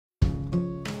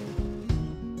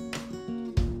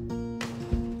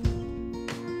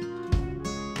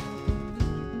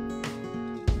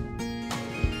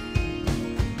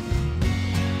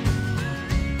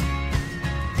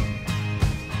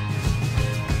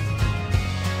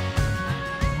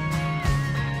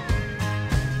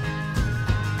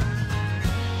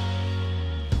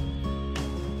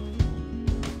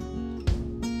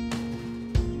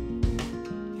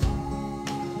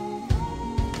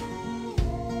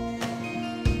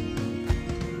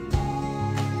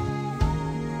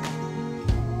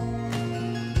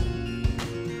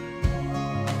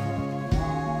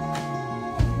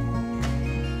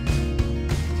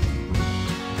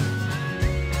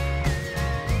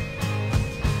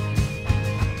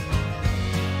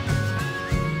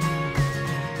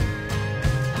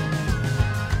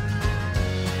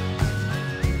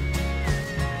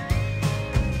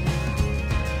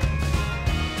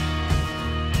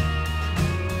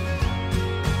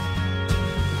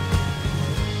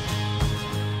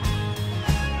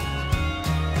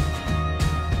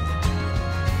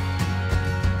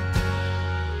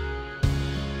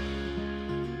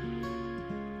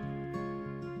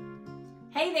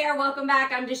Hey there, welcome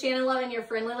back. I'm DaShannon Lovin, your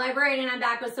friendly librarian, and I'm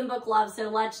back with some book love, so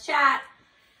let's chat.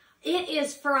 It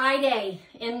is Friday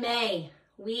in May.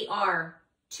 We are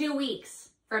 2 weeks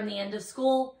from the end of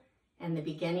school and the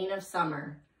beginning of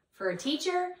summer. For a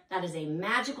teacher, that is a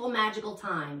magical, magical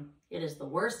time. It is the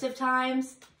worst of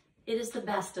times. It is the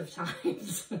best of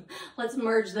times. Let's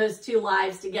merge those two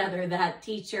lives together, that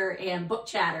teacher and book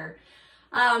chatter.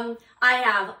 I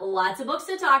have lots of books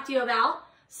to talk to you about.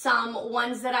 Some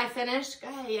ones that I finished,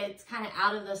 it's kind of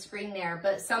out of the screen there,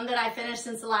 but some that I finished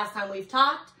since the last time we've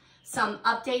talked, some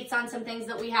updates on some things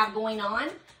that we have going on,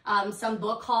 some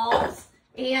book hauls,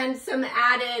 and some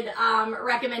added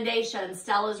recommendations.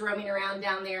 Stella's roaming around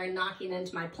down there and knocking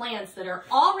into my plants that are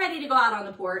all ready to go out on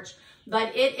the porch,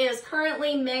 but it is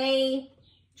currently May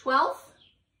 12th.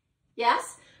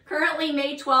 Yes, currently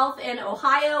May 12th in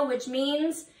Ohio, which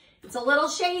means it's a little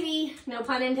shady, no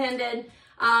pun intended.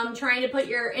 Trying to put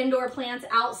your indoor plants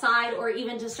outside or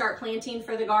even to start planting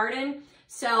for the garden.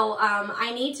 So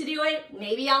I need to do it.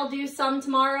 Maybe I'll do some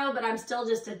tomorrow, but I'm still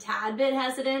just a tad bit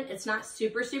hesitant. It's not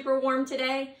super, super warm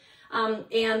today.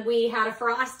 And we had a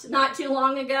frost not too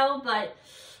long ago, but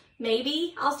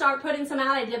maybe I'll start putting some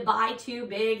out. I did buy 2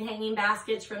 big hanging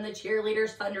baskets from the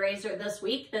cheerleaders fundraiser this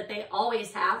week that they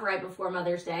always have right before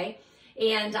Mother's Day.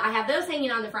 And I have those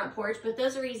hanging on the front porch, but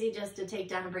those are easy just to take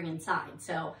down and bring inside.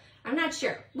 So I'm not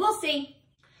sure. We'll see.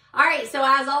 All right, so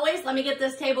as always, let me get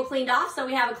this table cleaned off so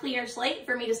we have a cleaner slate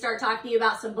for me to start talking to you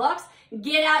about some books.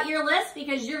 Get out your list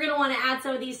because you're going to want to add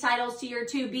some of these titles to your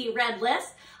to-be read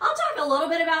list. I'll talk a little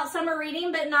bit about summer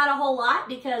reading, but not a whole lot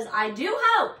because I do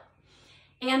hope,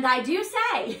 and I do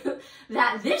say,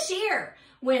 that this year,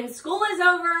 when school is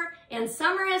over and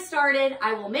summer has started,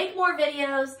 I will make more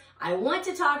videos. I want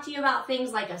to talk to you about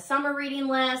things like a summer reading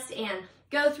list and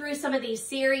go through some of these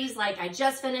series. Like I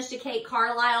just finished a Kate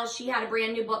Carlisle. She had a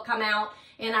brand new book come out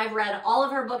and I've read all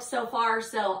of her books so far.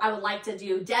 So I would like to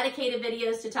do dedicated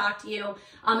videos to talk to you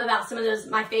about some of those,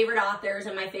 my favorite authors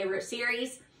and my favorite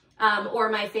series or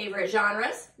my favorite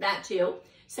genres, that too.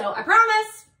 So I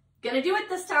promise, gonna do it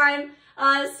this time.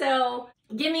 So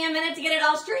give me a minute to get it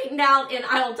all straightened out and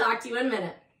I will talk to you in a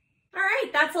minute. All right,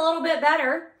 that's a little bit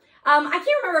better. I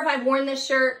can't remember if I've worn this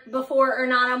shirt before or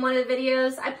not on one of the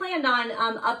videos. I planned on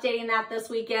updating that this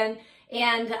weekend,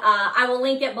 and I will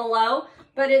link it below.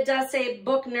 But it does say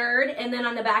Book Nerd, and then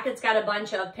on the back it's got a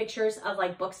bunch of pictures of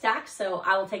like book stacks. So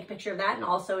I will take a picture of that and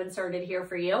also insert it here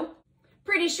for you.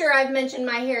 Pretty sure I've mentioned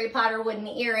my Harry Potter wooden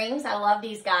earrings. I love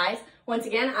these guys. Once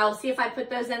again, I'll see if I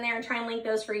put those in there and try and link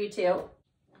those for you too.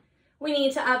 We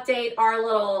need to update our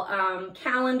little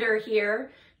calendar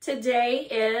here. Today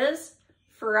is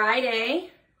Friday,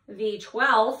 the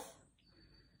 12th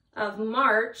of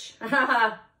March,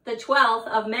 the 12th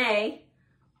of May.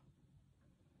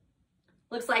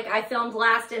 Looks like I filmed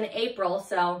last in April,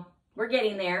 so we're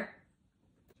getting there.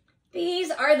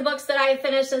 These are the books that I have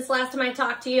finished since last time I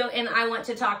talked to you and I want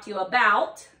to talk to you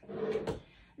about.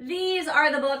 These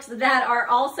are the books that are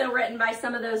also written by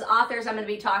some of those authors I'm going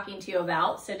to be talking to you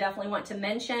about, so definitely want to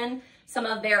mention some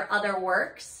of their other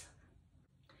works.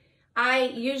 I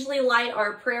usually light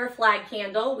our prayer flag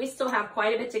candle. We still have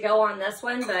quite a bit to go on this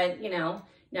one, but you know,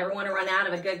 never want to run out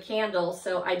of a good candle.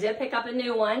 So I did pick up a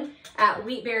new one at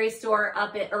Wheatberry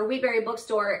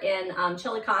Bookstore in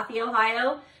Chillicothe,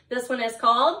 Ohio. This one is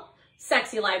called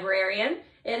Sexy Librarian.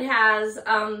 It has,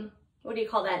 what do you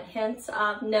call that? Hints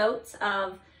of notes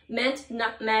of mint,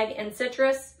 nutmeg, and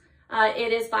citrus.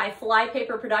 It is by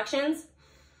Flypaper Productions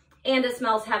and it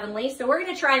smells heavenly. So we're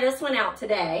going to try this one out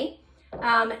today.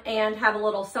 And have a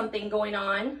little something going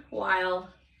on while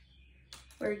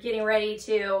we're getting ready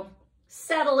to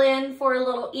settle in for a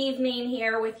little evening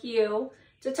here with you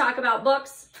to talk about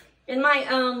books in my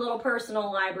own little personal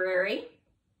library.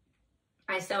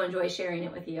 I so enjoy sharing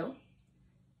it with you.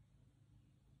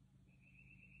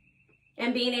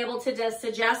 And being able to just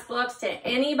suggest books to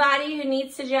anybody who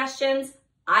needs suggestions.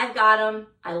 I've got them.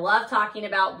 I love talking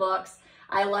about books.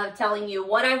 I love telling you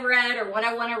what I've read or what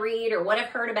I want to read or what I've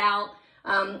heard about.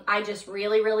 I just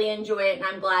really, really enjoy it, and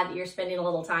I'm glad that you're spending a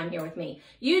little time here with me.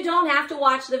 You don't have to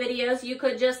watch the videos. You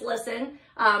could just listen.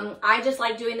 I just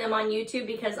like doing them on YouTube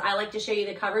because I like to show you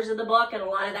the covers of the book, and a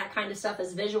lot of that kind of stuff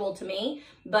is visual to me.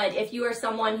 But if you are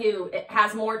someone who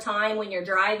has more time when you're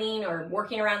driving or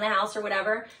working around the house or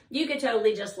whatever, you could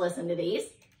totally just listen to these.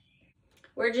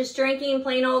 We're just drinking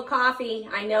plain old coffee.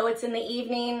 I know it's in the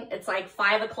evening. It's like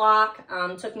 5 o'clock.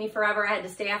 Took me forever. I had to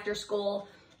stay after school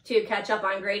to catch up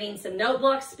on grading some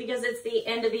notebooks because it's the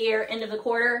end of the year, end of the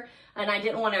quarter, and I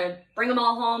didn't want to bring them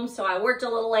all home, so I worked a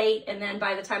little late, and then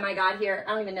by the time I got here,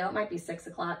 I don't even know, it might be 6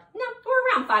 o'clock. No,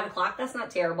 we're around 5 o'clock. That's not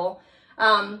terrible.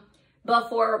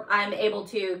 before I'm able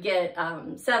to get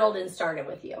settled and started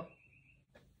with you.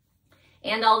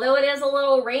 And although it is a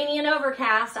little rainy and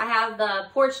overcast, I have the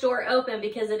porch door open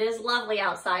because it is lovely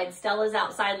outside. Stella's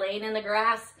outside laying in the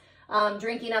grass,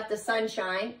 drinking up the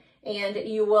sunshine, and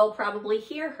you will probably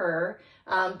hear her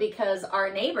because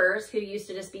our neighbors, who used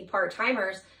to just be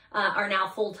part-timers, are now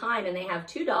full-time, and they have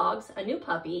 2 dogs, a new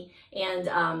puppy, and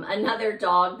another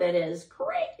dog that is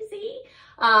crazy.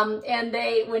 And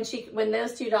when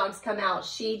those 2 dogs come out,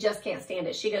 she just can't stand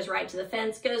it. She goes right to the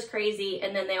fence, goes crazy,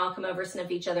 and then they all come over,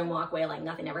 sniff each other, and walk away like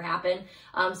nothing ever happened.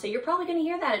 So you're probably going to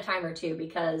hear that a time or two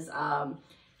because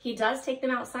he does take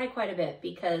them outside quite a bit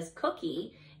because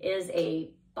Cookie is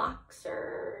a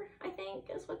boxer, I think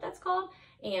is what that's called,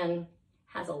 and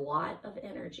has a lot of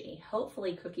energy.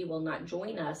 Hopefully Cookie will not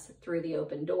join us through the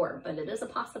open door, but it is a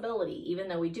possibility. Even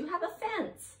though we do have a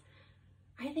fence,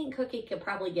 I think Cookie could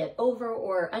probably get over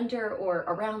or under or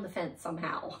around the fence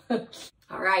somehow.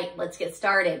 All right, let's get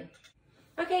started.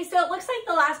 Okay, so it looks like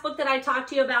the last book that I talked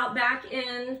to you about back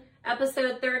in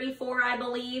episode 34, I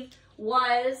believe,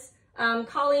 was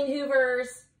Colleen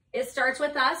Hoover's It Starts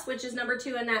With Us, which is number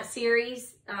 2 in that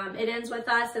series. It ends with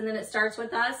us and then it starts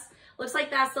with us. Looks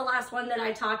like that's the last one that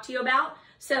I talked to you about.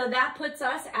 So that puts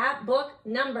us at book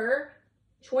number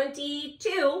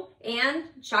 22. And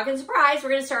shock and surprise, we're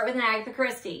going to start with an Agatha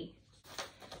Christie.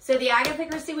 So the Agatha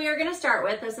Christie we are going to start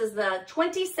with, this is the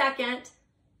 22nd,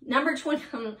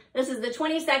 this is the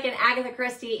 22nd Agatha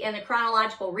Christie in the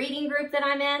chronological reading group that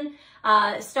I'm in.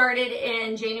 Started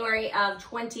in January of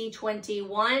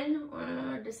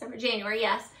 2021, January,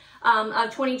 yes,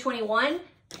 of 2021. Is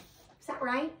that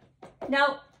right?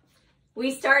 Nope. We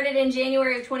started in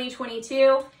January of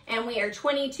 2022, and we are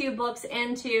 22 books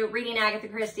into reading Agatha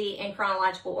Christie in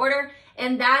chronological order,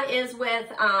 and that is with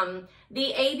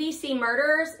the A.B.C.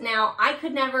 Murderers. Now, I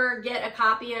could never get a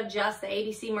copy of just the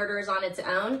A.B.C. Murderers on its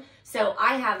own, so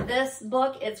I have this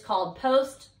book. It's called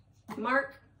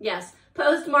Postmark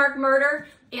Murder,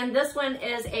 and this one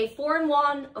is a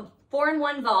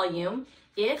 4-in-1 volume.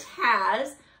 It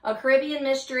has A Caribbean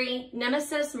Mystery,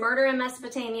 Nemesis, Murder in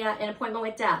Mesopotamia, and Appointment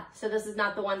with Death. So this is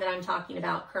not the one that I'm talking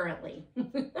about currently.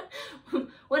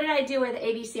 What did I do with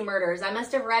A.B.C. Murders? I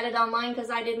must have read it online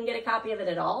because I didn't get a copy of it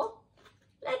at all.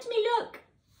 Let me look.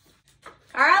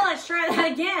 All right, let's try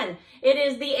that again. It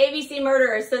is the A.B.C.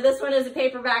 Murderers. So this one is a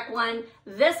paperback one.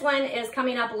 This one is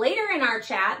coming up later in our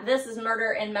chat. This is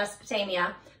Murder in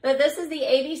Mesopotamia. But this is the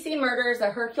A.B.C. Murders, a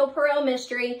Hercule Poirot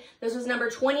mystery. This was number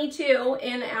 22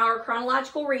 in our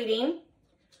chronological reading.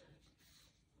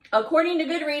 According to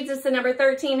Goodreads, it's the number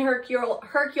 13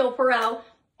 Hercule Poirot.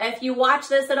 If you watch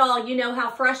this at all, you know how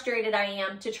frustrated I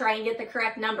am to try and get the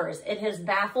correct numbers. It has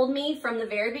baffled me from the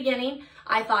very beginning.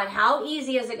 I thought, how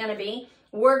easy is it going to be?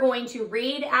 We're going to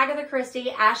read Agatha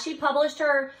Christie as she published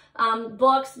her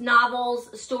books,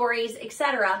 novels, stories,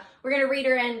 etc. We're going to read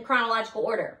her in chronological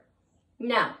order.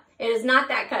 No, it is not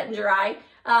that cut and dry.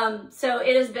 So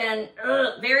it has been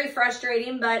very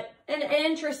frustrating, but an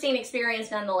interesting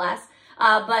experience nonetheless.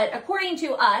 But according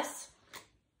to us,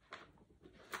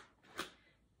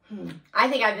 I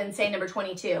think I've been saying number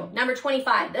 22. Number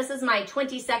 25, this is my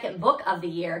 22nd book of the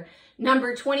year.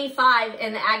 Number 25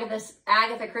 in the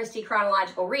Agatha Christie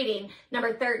chronological reading.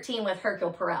 Number 13 with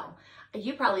Hercule Poirot.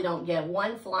 You probably don't give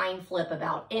one flying flip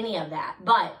about any of that,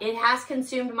 but it has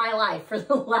consumed my life for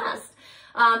the last,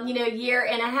 year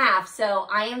and a half. So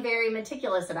I am very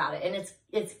meticulous about it, and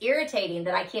it's irritating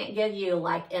that I can't give you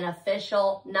like an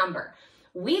official number.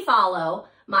 We follow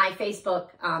my Facebook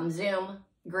Zoom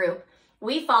group.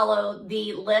 We follow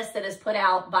the list that is put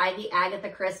out by the Agatha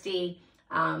Christie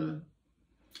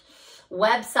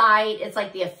website. It's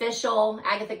like the official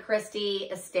Agatha Christie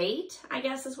estate, I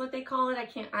guess is what they call it.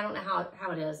 I don't know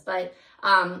how it is, but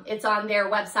it's on their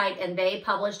website, and they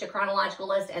published a chronological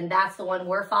list, and that's the one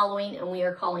we're following, and we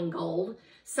are calling gold.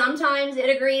 Sometimes it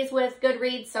agrees with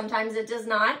Goodreads, sometimes it does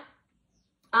not.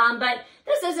 But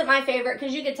this isn't my favorite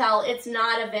because you can tell it's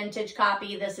not a vintage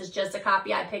copy. This is just a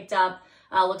copy I picked up,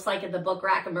 looks like at the Book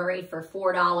Rack and Murray for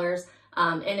 $4.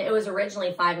 And it was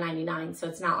originally $5.99, so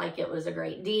it's not like it was a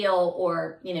great deal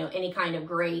or, any kind of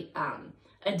great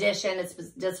edition.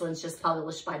 This one's just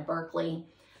published by Berkeley.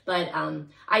 But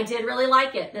I did really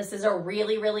like it. This is a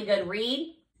really, really good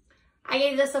read. I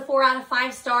gave this a 4 out of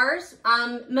 5 stars.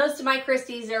 Most of my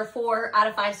Christies are 4 out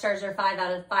of 5 stars or 5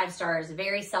 out of 5 stars.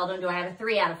 Very seldom do I have a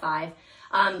 3 out of 5.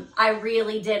 I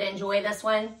really did enjoy this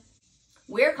one.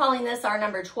 We're calling this our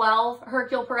number 12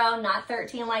 Hercule Poirot, not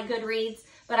 13 like Goodreads.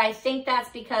 But I think that's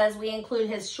because we include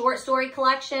his short story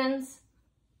collections.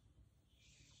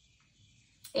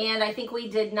 And I think we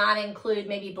did not include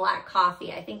maybe Black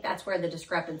Coffee. I think that's where the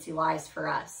discrepancy lies for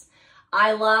us.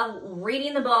 I love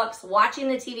reading the books, watching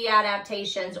the TV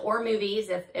adaptations or movies,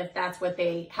 if that's what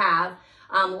they have,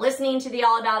 listening to the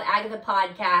All About Agatha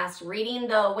podcast, reading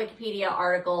the Wikipedia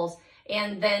articles,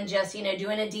 and then just, you know,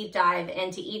 doing a deep dive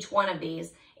into each one of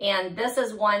these. And this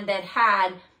is one that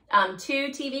had 2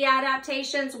 TV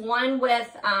adaptations, one with,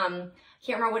 can't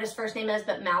remember what his first name is,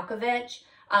 but Malkovich.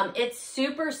 It's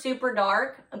super, super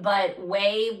dark, but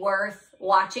way worth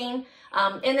watching.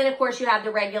 And then, of course, you have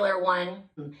the regular one,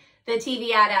 the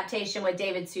TV adaptation with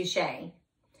David Suchet.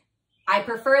 I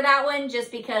prefer that one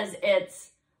just because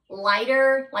it's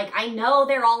lighter. Like, I know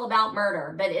they're all about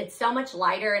murder, but it's so much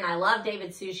lighter, and I love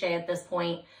David Suchet at this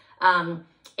point. And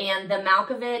the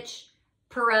Malkovich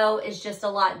Poirot is just a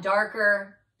lot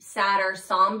darker, sadder,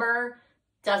 somber.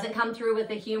 Doesn't come through with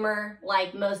the humor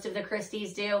like most of the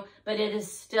Christies do, but it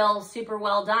is still super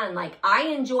well done. Like, I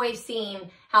enjoy seeing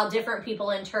how different people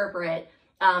interpret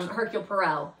Hercule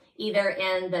Poirot, either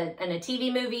in a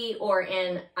TV movie or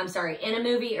in a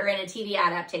movie or in a TV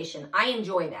adaptation. I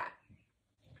enjoy that.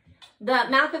 The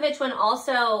Malkovich one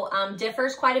also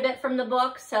differs quite a bit from the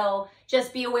book, so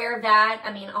just be aware of that.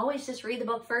 I mean, always just read the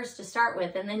book first to start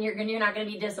with, and then you're not going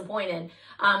to be disappointed.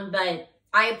 But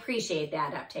I appreciate the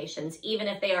adaptations, even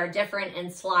if they are different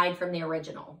and slide from the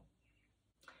original.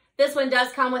 This one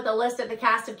does come with a list of the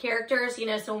cast of characters, you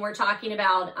know, so when we're talking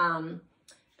about,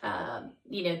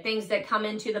 you know, things that come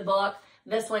into the book,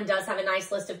 this one does have a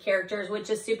nice list of characters, which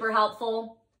is super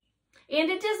helpful. And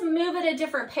it does move at a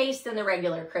different pace than the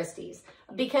regular Christies,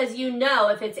 because you know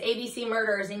if it's A.B.C.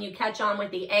 murders and you catch on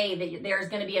with the A, that there's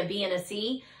going to be a B and a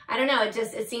C. I don't know,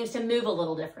 it seems to move a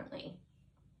little differently.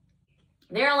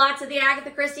 There are lots of the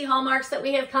Agatha Christie hallmarks that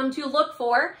we have come to look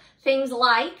for, things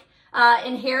like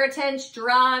inheritance,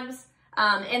 drugs,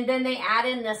 and then they add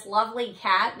in this lovely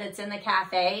cat that's in the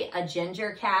cafe, a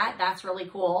ginger cat. That's really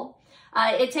cool.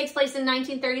 It takes place in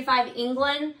 1935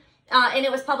 England, and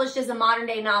it was published as a modern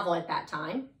day novel at that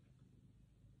time.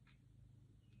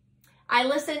 I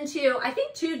listened to, I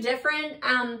think, 2 different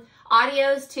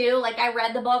audios too. Like, I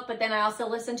read the book, but then I also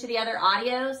listened to the other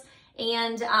audios,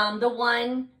 and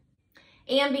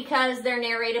and because they're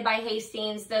narrated by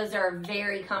Hastings, those are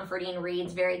very comforting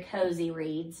reads, very cozy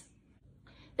reads.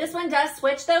 This one does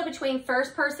switch, though, between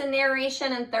first-person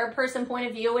narration and third-person point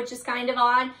of view, which is kind of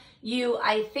odd. You,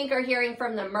 I think, are hearing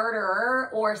from the murderer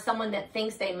or someone that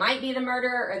thinks they might be the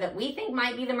murderer or that we think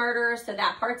might be the murderer, so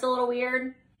that part's a little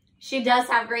weird. She does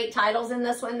have great titles in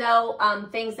this one, though,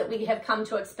 things that we have come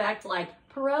to expect, like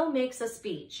Poirot makes a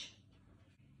speech,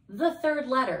 the third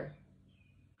letter,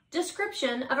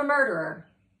 description of a murderer,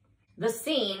 the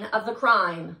scene of the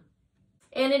crime.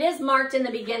 And it is marked in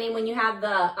the beginning when you have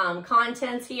the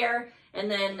contents here, and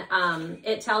then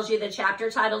it tells you the chapter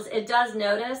titles. It does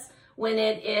notice when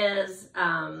it is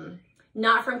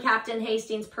not from Captain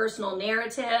Hastings' personal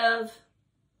narrative,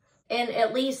 and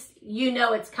at least you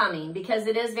know it's coming because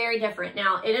it is very different.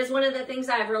 Now, it is one of the things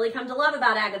I've really come to love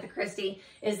about Agatha Christie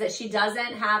is that she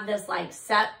doesn't have this like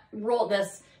set of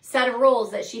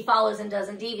rules that she follows and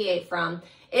doesn't deviate from.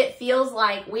 It feels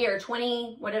like we are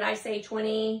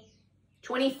 25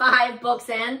 books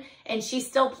in, and she's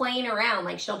still playing around.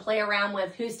 Like, she'll play around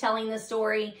with who's telling the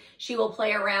story. She will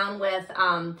play around with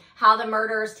how the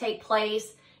murders take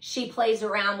place. She plays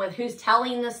around with who's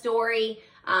telling the story.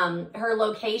 Her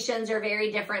locations are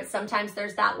very different. Sometimes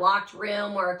there's that locked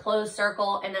room or a closed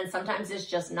circle, and then sometimes it's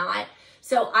just not.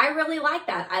 So I really like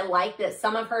that. I like that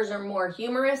some of hers are more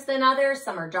humorous than others.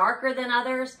 Some are darker than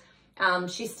others.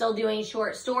 She's still doing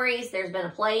short stories. There's been a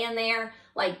play in there.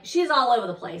 Like, she's all over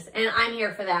the place, and I'm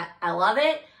here for that. I love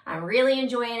it. I'm really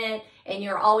enjoying it, and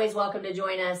you're always welcome to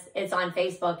join us. It's on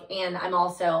Facebook, and I'm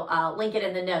also link it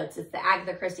in the notes. It's the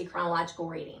Agatha Christie Chronological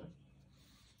Reading.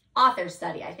 Author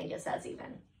study, I think it says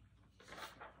even.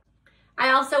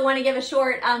 I also want to give a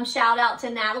short shout out to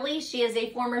Natalie. She is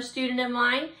a former student of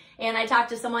mine, and I talked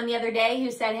to someone the other day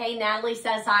who said, hey, Natalie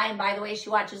says hi, and by the way, she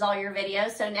watches all your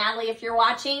videos. So Natalie, if you're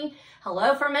watching,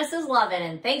 hello from Mrs. Lovin,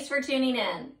 and thanks for tuning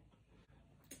in.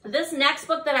 This next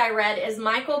book that I read is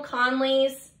Michael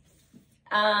Connelly's, is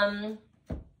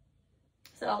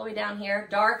it all the way down here?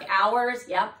 Dark Hours,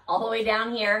 yep, all the way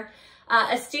down here.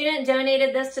 A student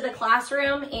donated this to the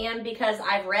classroom, and because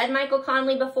I've read Michael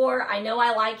Connelly before, I know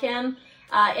I like him,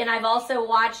 and I've also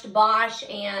watched Bosch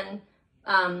and,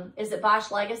 is it Bosch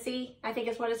Legacy? I think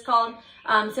is what it's called.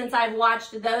 Since I've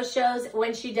watched those shows,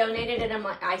 when she donated it,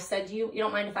 I said, you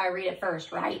don't mind if I read it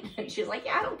first, right? And she's like,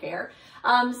 yeah, I don't care.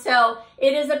 So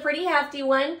it is a pretty hefty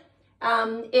one.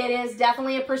 It is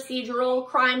definitely a procedural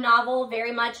crime novel,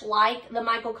 very much like the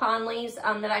Michael Connelly's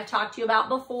that I've talked to you about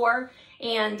before,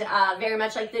 and very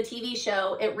much like the TV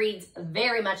show. It reads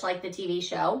very much like the TV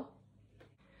show.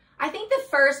 I think the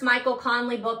first Michael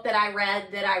Connelly book that I read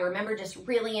that I remember just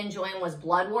really enjoying was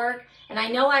Bloodwork. And I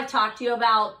know I've talked to you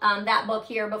about that book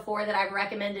here before, that I've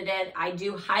recommended it. I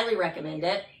do highly recommend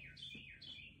it.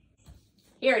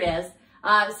 Here it is.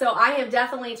 So I have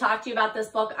definitely talked to you about this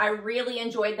book. I really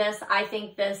enjoyed this. I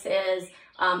think this is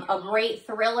a great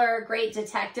thriller, great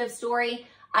detective story.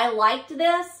 I liked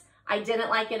this. I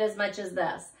didn't like it as much as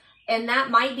this. And that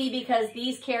might be because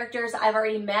these characters I've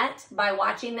already met by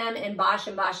watching them in Bosch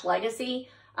and Bosch Legacy.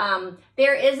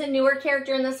 There is a newer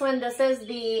character in this one. This is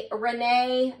the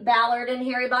Renee Ballard and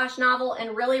Harry Bosch novel.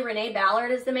 And really, Renee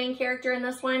Ballard is the main character in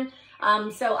this one.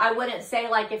 So I wouldn't say,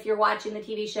 like, if you're watching the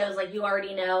TV shows, like, you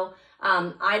already know.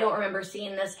 I don't remember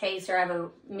seeing this case or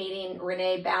ever meeting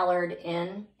Renee Ballard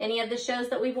in any of the shows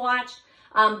that we've watched.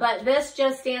 But this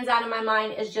just stands out in my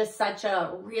mind as just such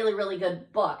a really, really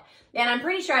good book. And I'm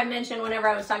pretty sure I mentioned whenever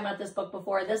I was talking about this book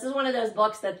before, this is one of those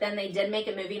books that then they did make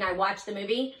a movie, and I watched the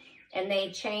movie and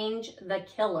they changed the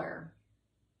killer.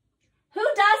 Who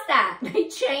does that? They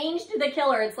changed the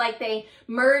killer. It's like they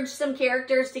merged some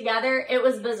characters together. It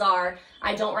was bizarre.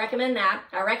 I don't recommend that.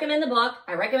 I recommend the book.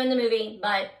 I recommend the movie,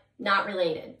 but not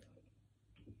related.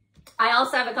 I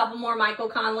also have a couple more Michael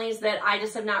Connellys that I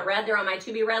just have not read. They're on my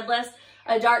to-be-read list.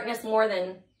 A Darkness More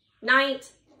Than Night,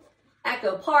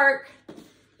 Echo Park,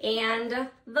 and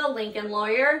The Lincoln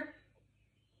Lawyer.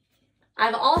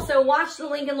 I've also watched The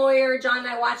Lincoln Lawyer. John and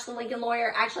I watched The Lincoln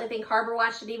Lawyer. Actually, I think Harbor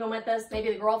watched it even with us.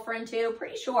 Maybe the girlfriend too.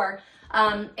 Pretty sure.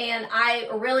 And I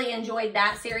really enjoyed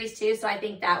that series too. So I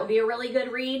think that would be a really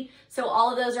good read. So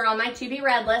all of those are on my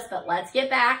to-be-read list. But let's get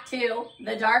back to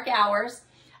The Dark Hours.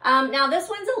 Now, this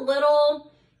one's a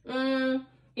little...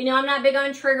 you know, I'm not big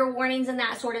on trigger warnings and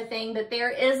that sort of thing, but there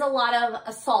is a lot of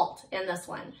assault in this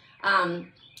one.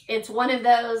 It's one of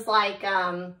those, like,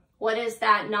 what is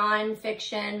that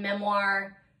nonfiction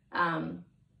memoir?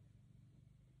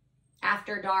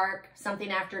 After Dark,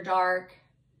 something After Dark.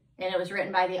 And it was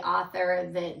written by the author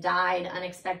that died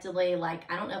unexpectedly. Like,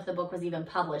 I don't know if the book was even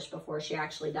published before she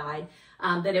actually died.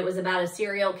 But it was about a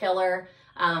serial killer.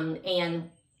 And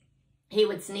he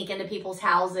would sneak into people's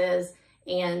houses.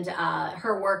 And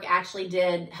her work actually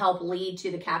did help lead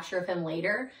to the capture of him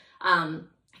later.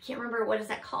 I can't remember, what is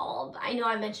that called? I know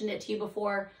I mentioned it to you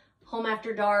before, Home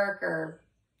After Dark or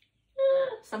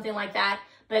something like that.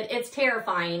 But it's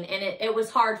terrifying, and it was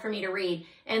hard for me to read.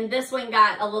 And this one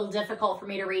got a little difficult for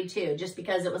me to read too, just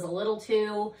because it was a little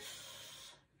too,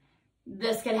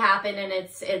 this could happen, and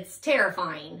it's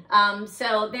terrifying.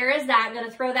 So there is that. I'm going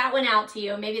to throw that one out to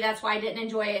you. Maybe that's why I didn't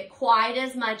enjoy it quite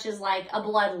as much as like a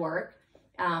Bloodwork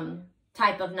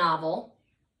type of novel.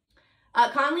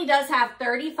 Connelly does have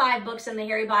 35 books in the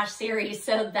Harry Bosch series,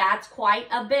 so that's quite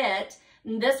a bit.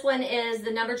 This one is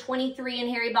the number 23 in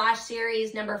Harry Bosch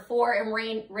series, number 4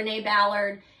 in Renee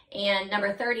Ballard, and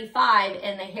number 35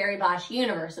 in the Harry Bosch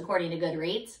universe, according to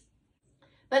Goodreads.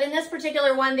 But in this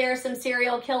particular one, there are some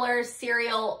serial killers,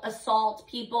 serial assault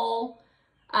people,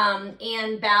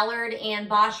 and Ballard and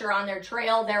Bosch are on their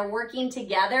trail. They're working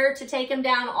together to take him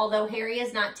down, although Harry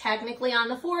is not technically on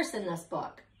the force in this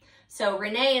book. So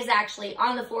Renee is actually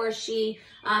on the force. She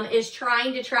is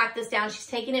trying to track this down. She's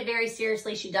taking it very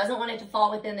seriously. She doesn't want it to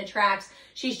fall within the tracks.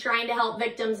 She's trying to help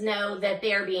victims know that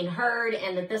they are being heard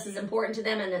and that this is important to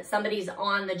them and that somebody's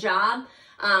on the job.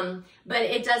 But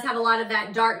it does have a lot of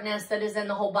that darkness that is in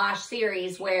the whole Bosch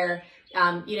series where,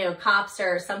 you know,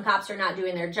 some cops are not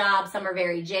doing their job. Some are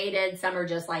very jaded. Some are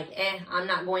just like, I'm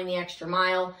not going the extra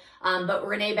mile. But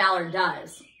Renee Ballard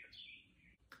does.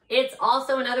 It's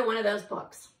also another one of those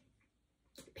books.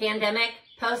 Pandemic,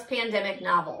 post-pandemic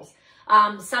novels.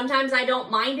 Sometimes I don't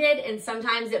mind it, and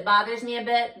sometimes it bothers me a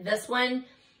bit. This one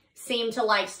seemed to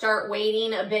like start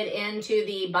wading a bit into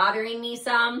the bothering me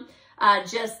some.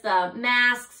 Just the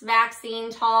masks, vaccine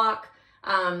talk,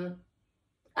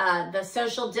 the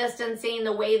social distancing,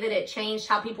 the way that it changed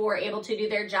how people were able to do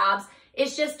their jobs.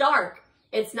 It's just dark.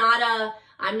 It's not a,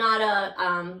 I'm not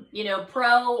a, you know,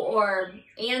 pro or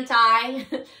anti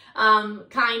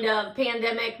kind of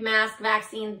pandemic mask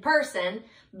vaccine person.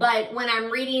 But when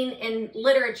I'm reading in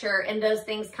literature and those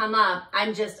things come up,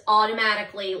 I'm just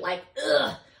automatically like,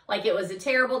 ugh, like it was a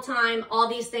terrible time. All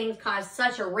these things caused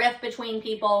such a rift between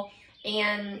people.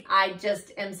 And I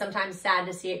just am sometimes sad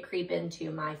to see it creep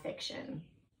into my fiction.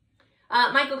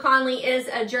 Michael Connelly is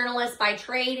a journalist by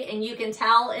trade, and you can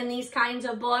tell in these kinds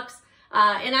of books.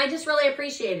 And I just really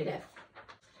appreciated it.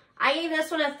 I gave this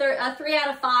one a 3 out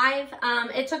of 5.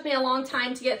 It took me a long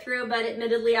time to get through, but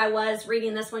admittedly I was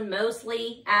reading this one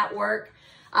mostly at work.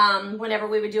 Whenever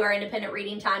we would do our independent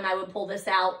reading time, I would pull this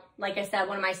out. Like I said,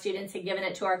 one of my students had given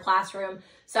it to our classroom,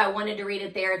 so I wanted to read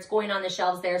it there. It's going on the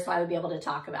shelves there, so I would be able to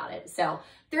talk about it. So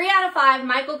 3 out of 5,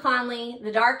 Michael Connelly,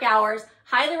 The Dark Hours.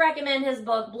 Highly recommend his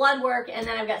book, Blood Work, and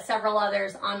then I've got several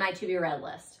others on my to-be-read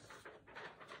list.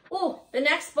 Oh, the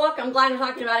next book, I'm glad I'm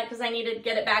talking about it because I need to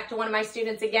get it back to one of my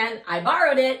students again. I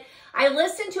borrowed it. I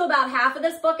listened to about half of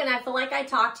this book, and I feel like I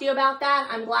talked to you about that.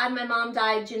 I'm glad my mom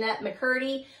died, Jeanette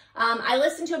McCurty. I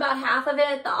listened to about half of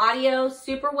it. The audio,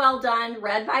 super well done,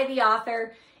 read by the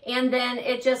author. And then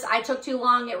I took too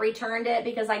long. It returned it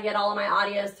because I get all of my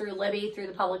audios through Libby, through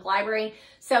the public library.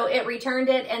 So it returned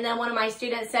it. And then one of my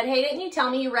students said, hey, didn't you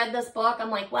tell me you read this book? I'm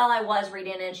like, well, I was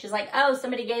reading it. And she's like, oh,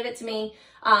 somebody gave it to me.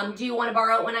 Do you want to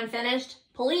borrow it when I'm finished?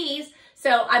 Please.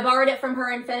 So I borrowed it from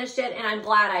her and finished it, and I'm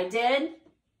glad I did.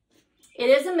 It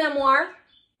is a memoir.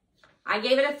 I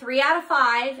gave it a 3 out of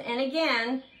 5. And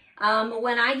again,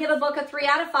 when I give a book a 3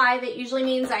 out of 5, it usually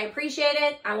means I appreciate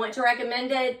it. I want to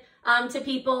recommend it to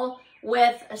people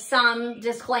with some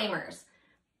disclaimers.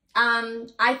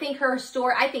 I think her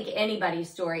story, I think anybody's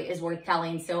story is worth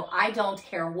telling. So I don't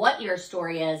care what your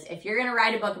story is. If you're going to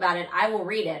write a book about it, I will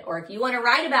read it. Or if you want to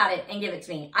write about it and give it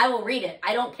to me, I will read it.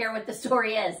 I don't care what the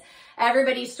story is.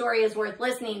 Everybody's story is worth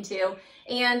listening to.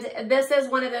 And this is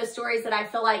one of those stories that I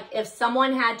feel like if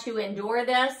someone had to endure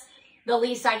this, the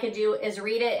least I could do is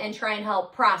read it and try and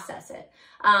help process it.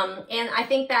 And I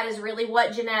think that is really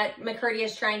what Jeanette McCurty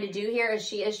is trying to do here, is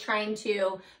she is trying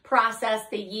to process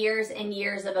the years and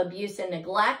years of abuse and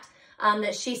neglect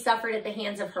that she suffered at the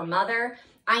hands of her mother.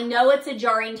 I know it's a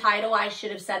jarring title. I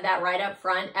should have said that right up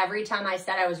front. Every time I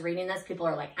said I was reading this, people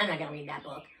are like, I'm not going to read that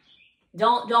book.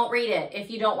 Don't read it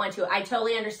if you don't want to. I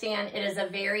totally understand. It is a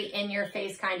very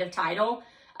in-your-face kind of title.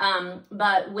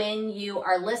 But when you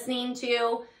are listening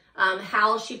to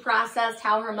how she processed,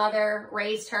 how her mother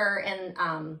raised her,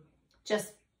 and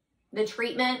just the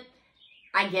treatment,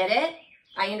 I get it.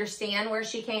 I understand where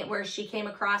she came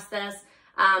across this.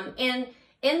 And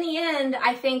in the end,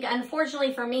 I think,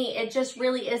 unfortunately for me, it just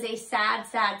really is a sad,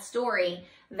 sad story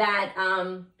that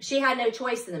she had no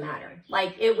choice in the matter.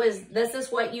 Like, this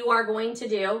is what you are going to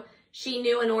do. She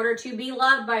knew in order to be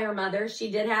loved by her mother,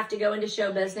 she did have to go into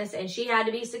show business, and she had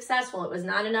to be successful. It was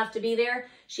not enough to be there.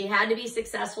 She had to be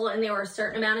successful, and there were a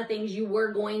certain amount of things you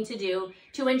were going to do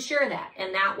to ensure that.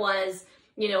 And that was,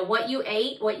 you know, what you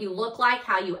ate, what you looked like,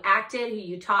 how you acted, who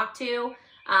you talked to.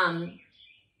 Her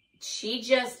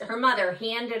mother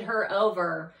handed her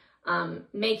over,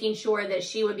 making sure that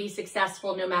she would be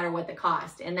successful no matter what the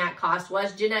cost. And that cost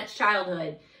was Jeanette's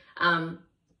childhood.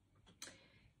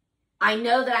 I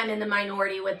know that I'm in the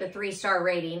minority with the 3-star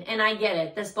rating, and I get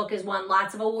it. This book has won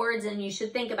lots of awards, and you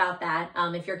should think about that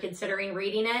if you're considering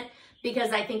reading it,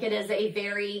 because I think it is a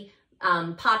very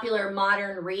popular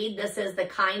modern read. This is the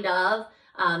kind of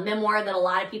memoir that a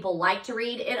lot of people like to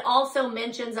read. It also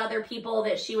mentions other people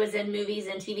that she was in movies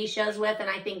and TV shows with, and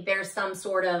I think there's some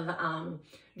sort of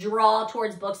draw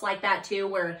towards books like that too,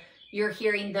 where you're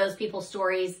hearing those people's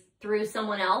stories through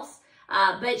someone else.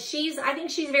 But I think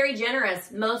she's very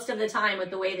generous most of the time with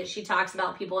the way that she talks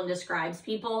about people and describes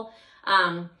people.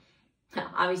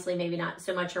 Obviously, maybe not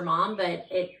so much her mom, but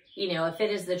if it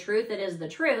is the truth, it is the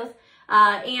truth.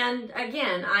 And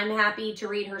again, I'm happy to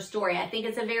read her story. I think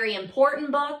it's a very important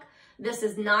book. This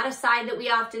is not a side that we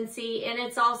often see, and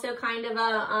it's also kind of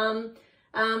a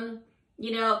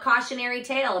cautionary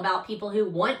tale about people who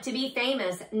want to be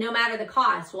famous no matter the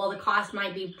cost. Well, the cost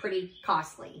might be pretty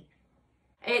costly.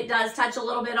 It does touch a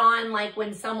little bit on, like,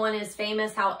 when someone is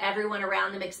famous, how everyone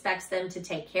around them expects them to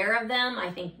take care of them.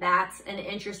 I think that's an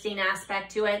interesting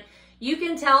aspect to it. You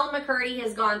can tell McCurty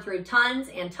has gone through tons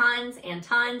and tons and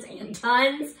tons and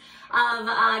tons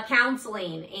of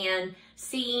counseling and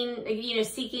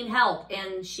seeking help.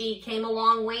 And she came a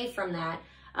long way from that.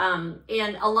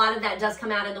 And a lot of that does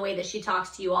come out in the way that she talks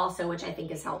to you also, which I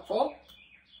think is helpful.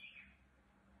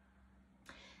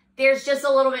 There's just a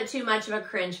little bit too much of a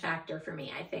cringe factor for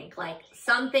me, I think. Like,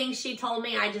 some things she told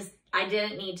me, I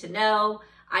didn't need to know.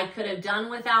 I could have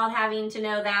done without having to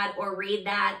know that or read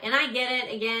that. And I get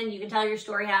it. Again, you can tell your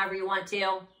story however you want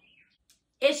to.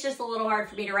 It's just a little hard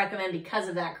for me to recommend because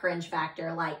of that cringe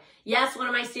factor. Like, yes, one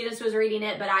of my students was reading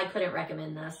it, but I couldn't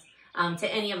recommend this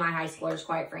to any of my high schoolers,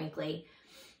 quite frankly.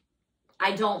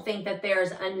 I don't think that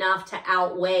there's enough to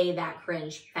outweigh that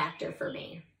cringe factor for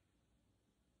me.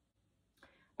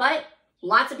 But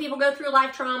lots of people go through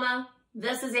life trauma.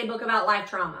 This is a book about life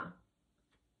trauma.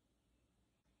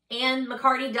 And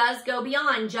McCurty does go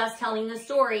beyond just telling the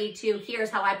story to here's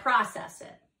how I process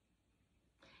it.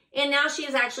 And now she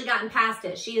has actually gotten past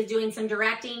it. She is doing some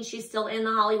directing. She's still in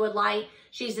the Hollywood light.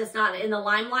 She's just not in the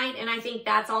limelight. And I think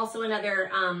that's also another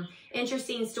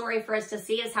interesting story for us to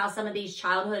see, is how some of these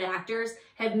childhood actors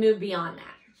have moved beyond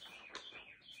that.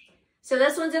 So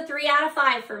this one's a 3 out of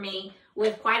 5 for me.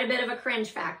 with quite a bit of a cringe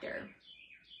factor.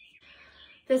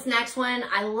 This next one,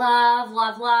 I love,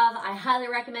 love, love. I highly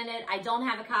recommend it. I don't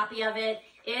have a copy of it.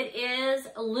 It is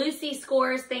Lucy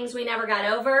Score's Things We Never Got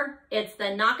Over. It's the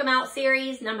Knockemout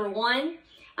series, #1.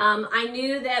 I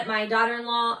knew that my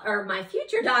daughter-in-law, or my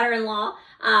future daughter-in-law,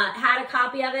 had a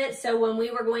copy of it. So when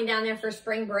we were going down there for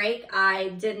spring break, I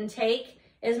didn't take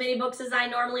as many books as I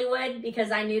normally would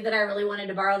because I knew that I really wanted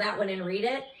to borrow that one and read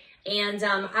it. And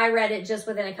I read it just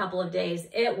within a couple of days.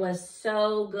 It was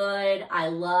so good. I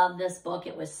love this book.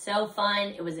 It was so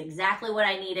fun. It was exactly what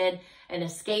I needed. An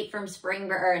escape from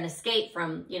an escape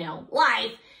from, you know,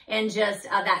 life, and just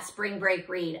that spring break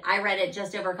read. I read it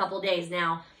just over a couple of days.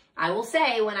 Now, I will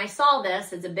say, when I saw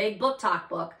this, it's a big book talk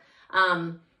book.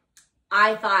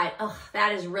 I thought, oh,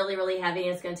 that is really, really heavy.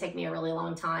 It's going to take me a really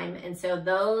long time. And so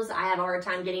those, I have a hard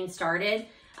time getting started.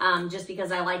 Just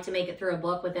because I like to make it through a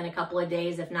book within a couple of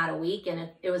days, if not a week. And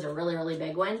it was a really, really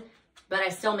big one. But I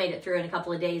still made it through in a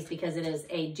couple of days because it is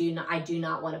I do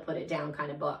not want to put it down kind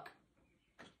of book.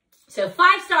 So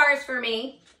 5 stars for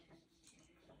me.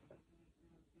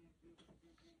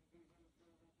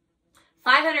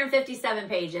 557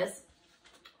 pages.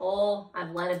 Oh,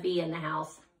 I've let a bee in the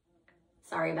house.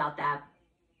 Sorry about that.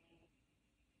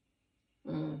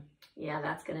 Yeah,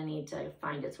 that's going to need to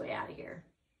find its way out of here.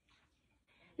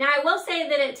 Now, I will say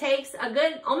that it takes a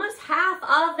good, almost half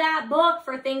of that book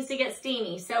for things to get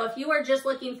steamy. So if you are just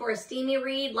looking for a steamy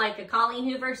read, like a Colleen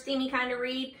Hoover steamy kind of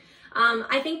read,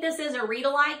 I think this is a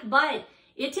read-alike, but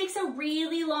it takes a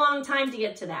really long time to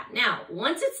get to that. Now,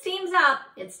 once it steams up,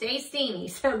 it stays steamy.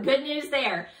 So good news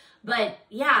there. But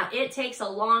yeah, it takes a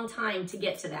long time to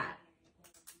get to that.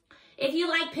 If you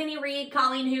like Penny Reed,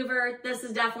 Colleen Hoover, this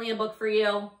is definitely a book for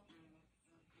you.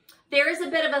 There is a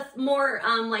bit of a more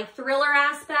like thriller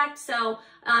aspect, so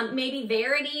maybe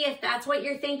Verity, if that's what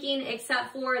you're thinking,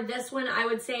 except for this one, I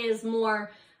would say is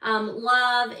more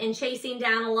love and chasing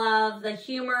down a love. The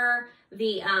humor,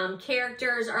 the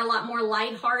characters are a lot more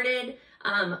lighthearted,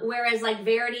 whereas like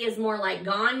Verity is more like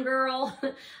Gone Girl.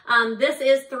 This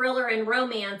is thriller and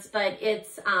romance, but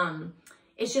it's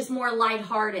just more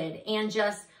lighthearted, and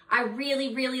just, I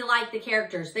really, really like the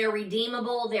characters. They're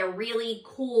redeemable. They're really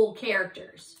cool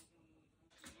characters.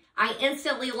 I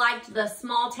instantly liked the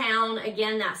small town,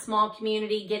 again, that small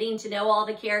community, getting to know all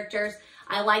the characters.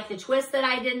 I like the twist that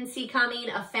I didn't see coming,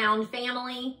 a found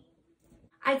family.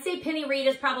 I'd say Penny Reed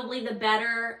is probably the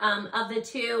better of the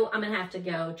two. I'm going to have to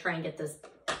go try and get this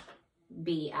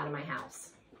bee out of my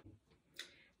house.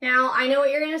 Now, I know what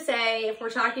you're going to say. If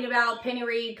we're talking about Penny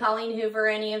Reed, Colleen Hoover,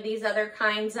 any of these other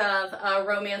kinds of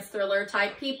romance thriller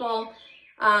type people,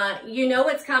 you know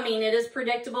what's coming. It is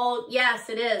predictable. Yes,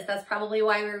 it is. That's probably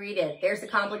why we read it. There's a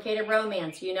complicated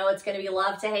romance. You know it's going to be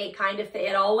love to hate kind of thing.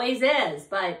 It always is.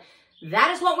 But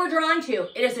that is what we're drawn to.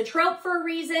 It is a trope for a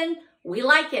reason. We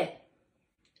like it.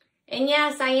 And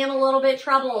yes, I am a little bit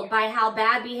troubled by how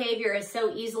bad behavior is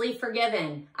so easily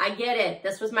forgiven. I get it.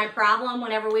 This was my problem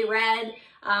whenever we read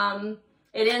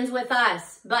It Ends With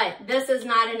Us. But this is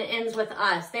not an It Ends With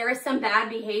Us. There is some bad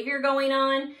behavior going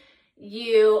on.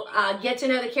 You get to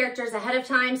know the characters ahead of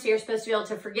time, so you're supposed to be able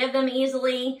to forgive them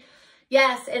easily.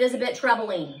 Yes, it is a bit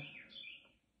troubling.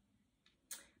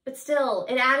 But still,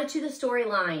 it added to the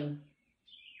storyline.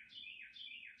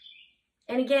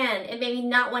 And again, it made me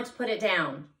not want to put it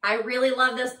down. I really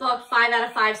love this book, 5 out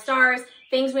of 5 stars.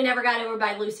 Things We Never Got Over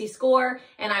by Lucy Score.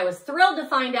 And I was thrilled to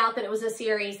find out that it was a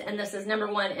series, and this is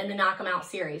 #1 in the Knockemout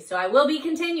series. So I will be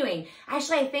continuing.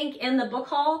 Actually, I think in the book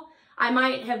haul, I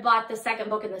might have bought the second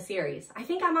book in the series. I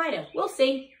think I might have. We'll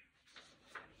see.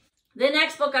 The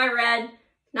next book I read,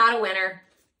 not a winner.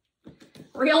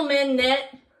 Real Men Knit.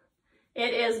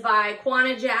 It is by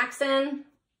Kwana Jackson.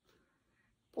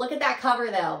 Look at that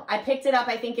cover, though. I picked it up,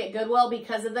 I think, at Goodwill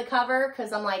because of the cover,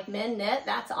 because I'm like, Men Knit,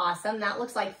 that's awesome. That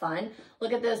looks like fun.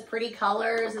 Look at those pretty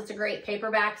colors. It's a great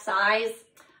paperback size.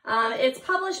 It's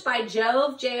published by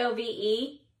Jove,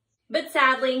 J-O-V-E. But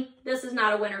sadly, this is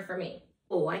not a winner for me.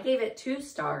 Oh, I gave it 2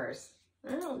 stars.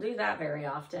 I don't do that very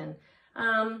often.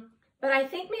 But I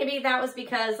think maybe that was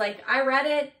because, like, I read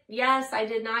it. Yes, I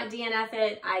did not DNF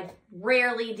it. I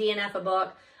rarely DNF a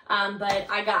book. But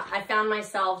I found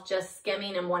myself just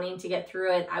skimming and wanting to get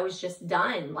through it. I was just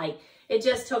done. Like, it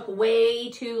just took way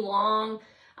too long.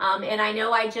 And I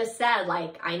know I just said,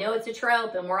 like, I know it's a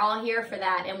trope and we're all here for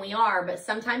that, and we are, but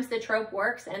sometimes the trope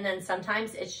works and then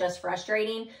sometimes it's just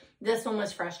frustrating. This one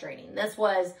was frustrating. This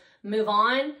was move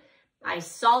on. I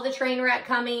saw the train wreck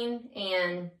coming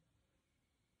and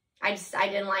I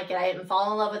didn't like it. I didn't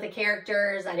fall in love with the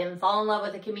characters. I didn't fall in love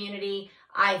with the community.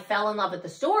 I fell in love with the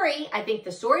story. I think the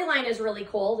storyline is really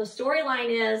cool. The storyline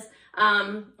is,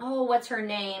 oh, what's her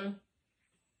name?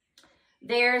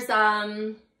 There's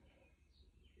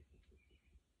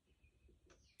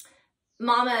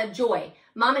Mama Joy.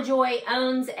 Mama Joy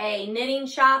owns a knitting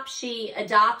shop. She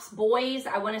adopts boys.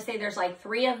 I want to say there's like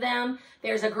 3 of them.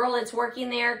 There's a girl that's working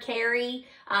there, Carrie,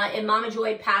 and Mama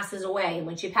Joy passes away. And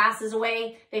when she passes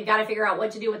away, they've got to figure out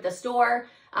what to do with the store.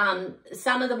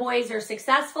 Some of the boys are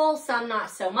successful, some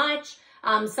not so much.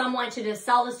 Some want to just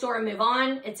sell the store and move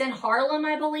on. It's in Harlem,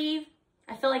 I believe.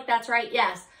 I feel like that's right.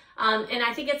 Yes. And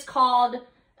I think it's called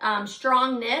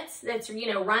Strong Knits. That's,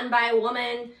 you know, run by a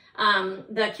woman.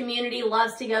 The community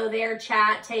loves to go there,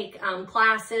 chat, take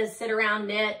classes, sit around,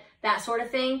 knit, that sort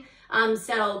of thing.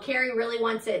 So Carrie really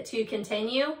wants it to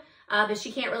continue, but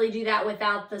she can't really do that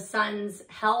without the son's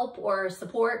help or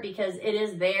support because it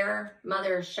is their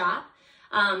mother's shop.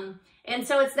 And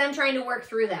so it's them trying to work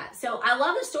through that. So I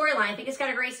love the storyline. I think it's got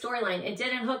a great storyline. It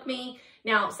didn't hook me.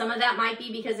 Now, some of that might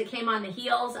be because it came on the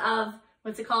heels of,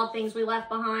 what's it called? Things We Left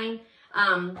Behind.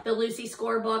 The Lucy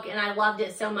Score book, and I loved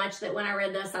it so much that when I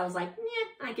read this, I was like,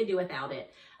 yeah, I could do without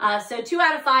it. So 2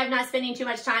 out of 5, not spending too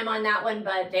much time on that one,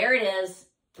 but there it is.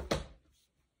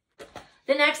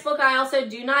 The next book I also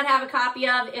do not have a copy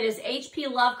of. It is H.P.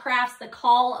 Lovecraft's The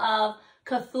Call of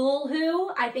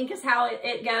Cthulhu, I think is how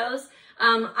it goes.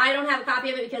 I don't have a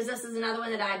copy of it because this is another one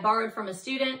that I borrowed from a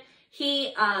student.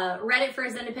 He read it for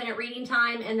his independent reading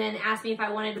time and then asked me if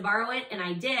I wanted to borrow it, and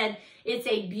I did. It's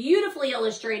a beautifully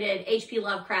illustrated H.P.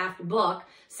 Lovecraft book.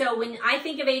 So when I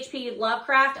think of H.P.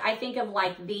 Lovecraft, I think of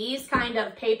like these kind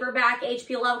of paperback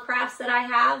H.P. Lovecrafts that I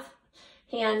have.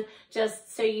 And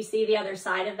just so you see the other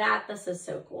side of that, this is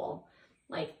so cool.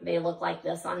 Like they look like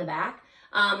this on the back.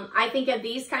 I think of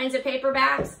these kinds of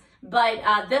paperbacks,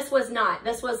 but this was not.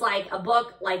 This was like a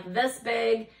book like this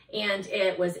big, and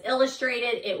it was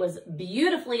illustrated. It was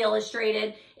beautifully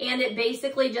illustrated, and it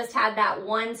basically just had that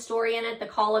one story in it, The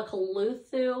Call of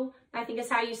Cthulhu, I think is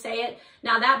how you say it.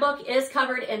 Now, that book is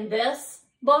covered in this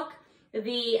book,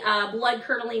 the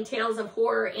Bloodcurdling Tales of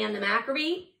Horror and the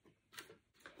MacRae.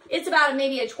 It's about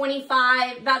maybe a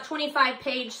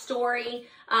 25-page story.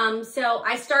 So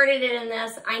I started it in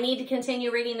this. I need to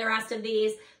continue reading the rest of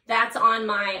these. That's on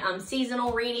my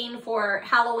seasonal reading for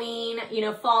Halloween, you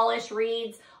know, fallish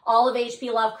reads. All of H.P.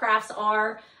 Lovecraft's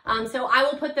are. So I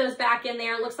will put those back in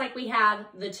there. Looks like we have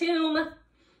The Tomb,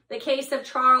 The Case of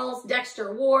Charles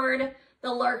Dexter Ward,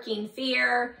 The Lurking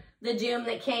Fear, The Doom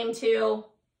That Came to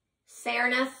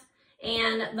Sarnath,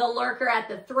 and The Lurker at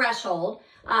the Threshold.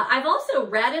 I've also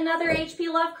read another H.P.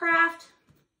 Lovecraft,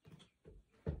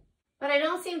 but I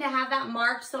don't seem to have that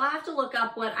marked, so I have to look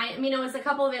up what, I mean, it was a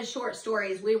couple of his short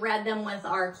stories. We read them with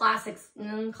our Classics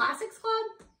Club?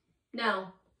 No.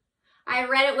 I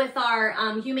read it with our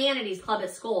Humanities Club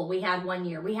at school. We had one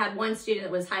year. We had one student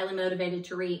that was highly motivated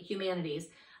to read Humanities,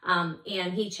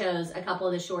 and he chose a couple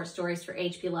of the short stories for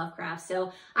H.P. Lovecraft.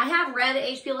 So I have read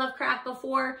H.P. Lovecraft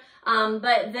before,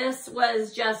 but this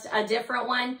was just a different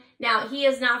one. Now, he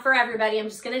is not for everybody. I'm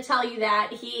just going to tell you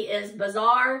that. He is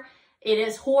bizarre. It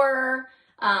is horror.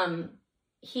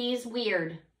 He's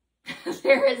weird.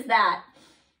 There is that.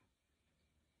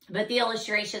 But the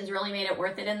illustrations really made it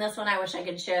worth it in this one. I wish I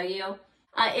could show you.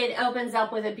 It opens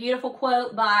up with a beautiful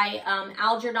quote by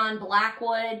Algernon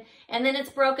Blackwood, and then it's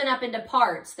broken up into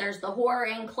parts. There's the horror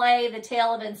in clay, the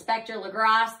tale of Inspector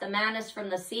Legrasse, the madness from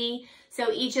the sea.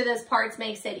 So each of those parts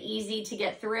makes it easy to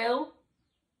get through.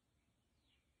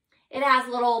 It has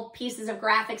little pieces of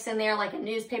graphics in there, like a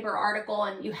newspaper article,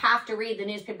 and you have to read the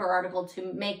newspaper article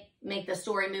to make the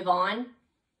story move on.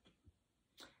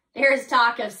 There's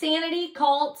talk of sanity,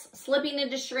 cults, slipping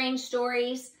into strange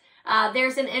stories.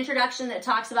 There's an introduction that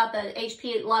talks about the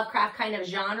H.P. Lovecraft kind of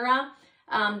genre.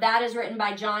 That is written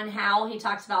by John Howe. He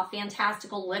talks about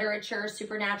fantastical literature,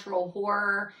 supernatural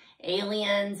horror,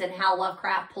 aliens, and how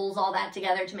Lovecraft pulls all that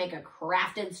together to make a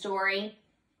crafted story.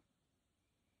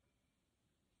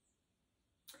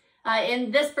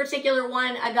 In this particular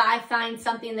one, a guy finds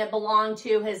something that belonged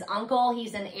to his uncle.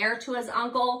 He's an heir to his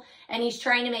uncle, and he's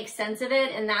trying to make sense of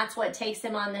it, and that's what takes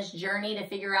him on this journey to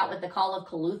figure out what the Call of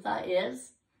Cthulhu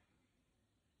is.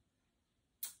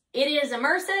 It is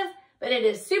immersive, but it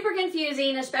is super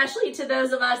confusing, especially to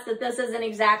those of us that this isn't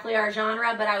exactly our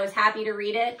genre, but I was happy to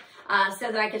read it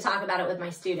so that I could talk about it with my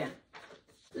student.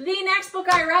 The next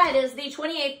book I read is the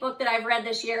 28th book that I've read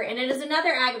this year, and it is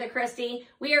another Agatha Christie.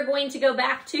 We are going to go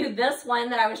back to this one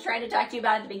that I was trying to talk to you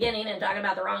about at the beginning and talking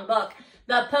about the wrong book.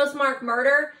 The Postmark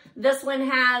Murder. This one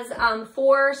has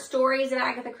 4 stories of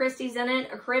Agatha Christie's in it: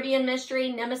 A Caribbean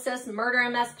Mystery, Nemesis, Murder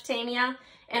in Mesopotamia,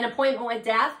 and Appointment with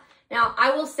Death. Now,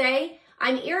 I will say,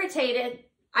 I'm irritated.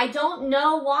 I don't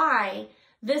know why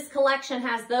this collection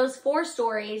has those 4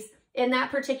 stories in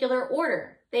that particular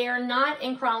order. They are not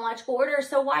in chronological order,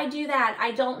 so why do that?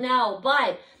 I don't know.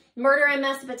 But Murder in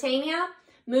Mesopotamia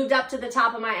moved up to the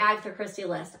top of my Agatha Christie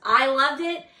list. I loved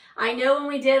it. I know when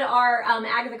we did our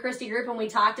Agatha Christie group and we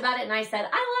talked about it and I said,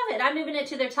 I love it. I'm moving it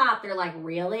to the top. They're like,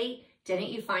 really? Didn't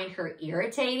you find her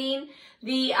irritating?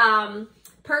 The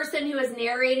person who is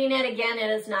narrating it, again,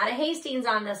 it is not a Hastings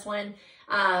on this one.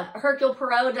 Hercule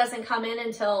Poirot doesn't come in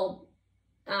until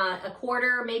a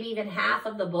quarter, maybe even half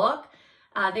of the book.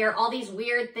 There are all these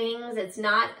weird things. It's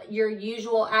not your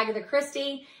usual Agatha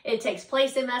Christie. It takes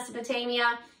place in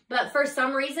Mesopotamia. But for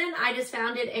some reason, I just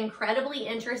found it incredibly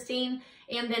interesting.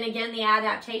 And then again, the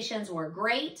adaptations were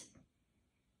great.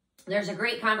 There's a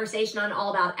great conversation on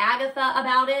All About Agatha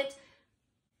about it.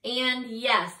 And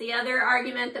yes, the other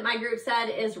argument that my group said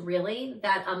is really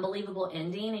that unbelievable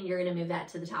ending, and you're going to move that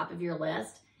to the top of your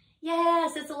list.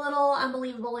 Yes, it's a little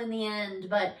unbelievable in the end,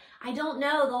 but I don't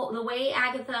know. The way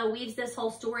Agatha weaves this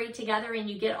whole story together and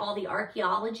you get all the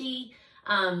archaeology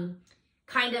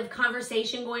kind of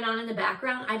conversation going on in the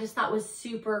background, I just thought was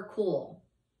super cool.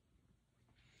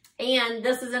 And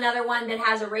this is another one that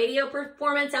has a radio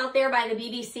performance out there by the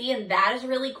BBC, and that is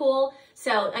really cool.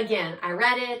 So again, I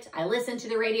read it, I listened to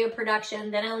the radio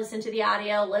production, then I listened to the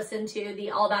audio, listened to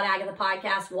the All About Agatha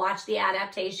podcast, watched the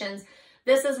adaptations.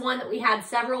 This is one that we had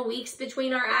several weeks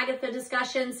between our Agatha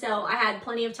discussions, so I had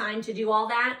plenty of time to do all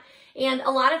that. And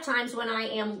a lot of times when I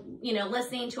am,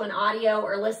 listening to an audio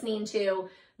or listening to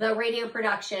the radio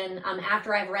production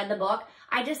after I've read the book,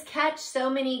 I just catch so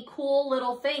many cool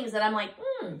little things that I'm like,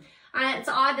 it's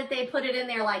odd that they put it in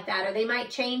there like that, or they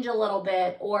might change a little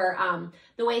bit, or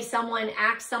the way someone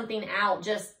acts something out,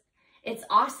 it's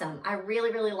awesome. I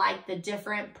really, really like the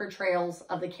different portrayals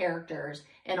of the characters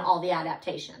in all the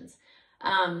adaptations.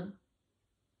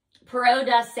 Poirot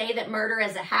does say that murder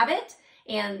is a habit,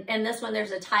 and in this one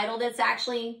there's a title that's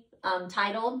actually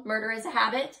titled Murder is a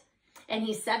Habit, and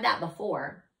he said that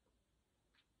before.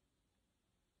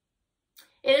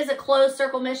 It is a closed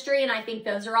circle mystery, and I think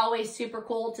those are always super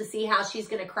cool to see how she's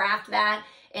going to craft that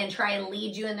and try and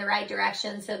lead you in the right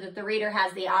direction so that the reader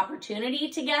has the opportunity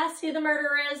to guess who the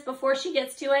murderer is before she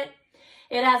gets to it.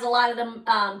 It has a lot of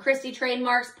the Christie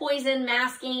trademarks: poison,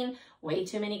 masking, way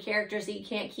too many characters that you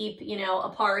can't keep,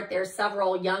 apart. There's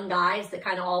several young guys that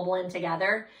kind of all blend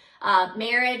together.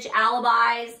 Marriage,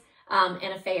 alibis,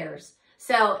 and affairs.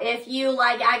 So if you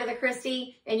like Agatha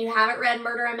Christie and you haven't read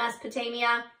Murder in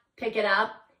Mesopotamia, pick it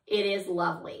up. It is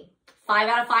lovely. 5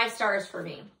 out of 5 stars for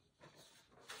me.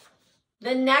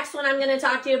 The next one I'm going to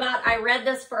talk to you about, I read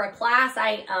this for a class.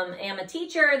 I am a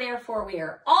teacher, therefore we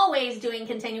are always doing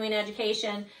continuing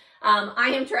education. I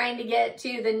am trying to get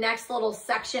to the next little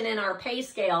section in our pay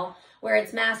scale where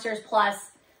it's Master's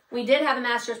Plus. We did have a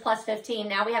Master's Plus 15.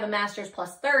 Now we have a Master's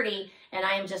Plus 30, and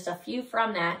I am just a few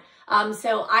from that.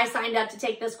 So I signed up to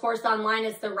take this course online.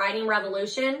 It's the Writing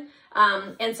Revolution.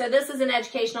 And so this is an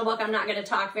educational book. I'm not going to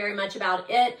talk very much about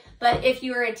it, but if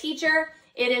you are a teacher,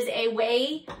 it is a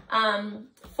way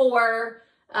for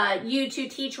you to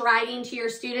teach writing to your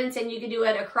students, and you can do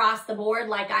it across the board.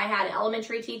 Like I had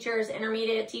elementary teachers,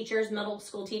 intermediate teachers, middle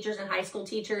school teachers, and high school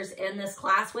teachers in this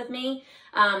class with me.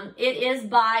 It is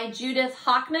by Judith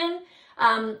Hockman,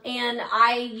 and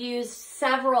I use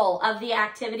several of the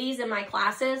activities in my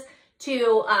classes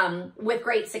with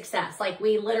great success. Like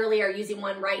we literally are using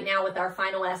one right now with our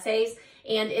final essays,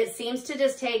 and it seems to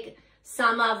just take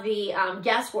some of the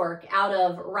guesswork out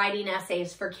of writing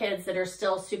essays for kids that are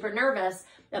still super nervous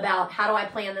about how do I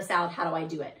plan this out, how do I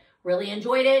do it. Really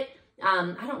enjoyed it.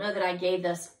 I don't know that I gave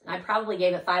this, I probably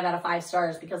gave it 5 out of 5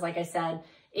 stars because like I said,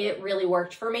 it really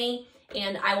worked for me,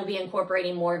 and I will be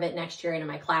incorporating more of it next year into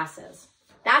my classes.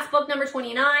 That's book number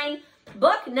 29.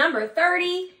 Book number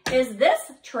 30 is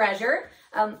this treasure.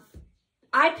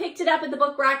 I picked it up at the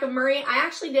Book Rack of Murray. I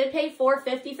actually did pay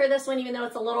 $4.50 for this one, even though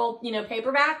it's a little,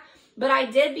 paperback. But I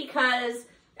did because,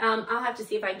 I'll have to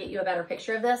see if I can get you a better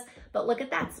picture of this. But look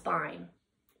at that spine.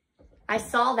 I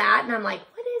saw that and I'm like,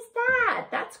 what is that?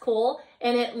 That's cool.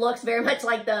 And it looks very much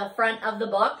like the front of the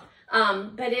book.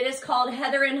 But it is called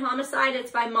Heather and Homicide.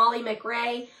 It's by Molly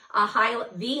MacRae,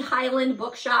 the Highland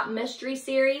Bookshop Mystery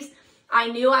Series. I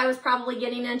knew I was probably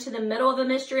getting into the middle of a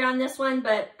mystery on this one,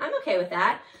 but I'm okay with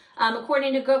that.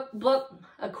 According to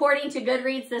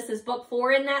Goodreads, this is book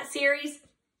 4 in that series.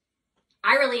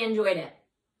 I really enjoyed it.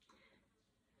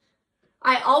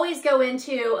 I always go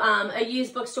into a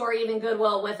used bookstore, even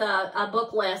Goodwill, with a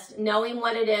book list, knowing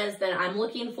what it is that I'm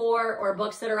looking for, or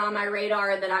books that are on my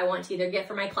radar that I want to either get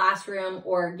for my classroom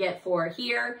or get for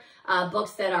here,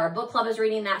 books that our book club is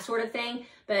reading, that sort of thing.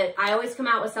 But I always come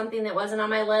out with something that wasn't on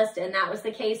my list, and that was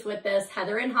the case with this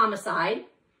Heather and Homicide.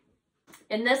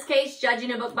 In this case,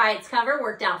 judging a book by its cover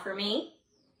worked out for me.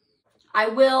 I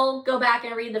will go back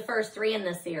and read the first 3 in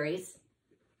this series.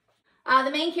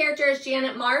 The main character is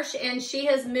Janet Marsh, and she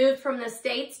has moved from the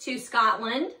States to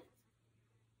Scotland.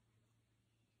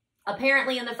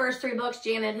 Apparently, in the first 3 books,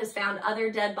 Janet has found other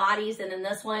dead bodies, and in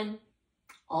this one,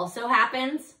 also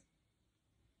happens.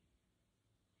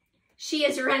 She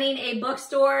is running a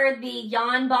bookstore, the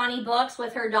Jan Bonnie Books,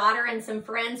 with her daughter and some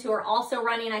friends who are also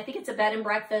running, I think it's a bed and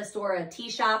breakfast or a tea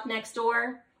shop next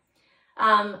door.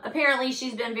 Apparently,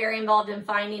 she's been very involved in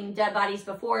finding dead bodies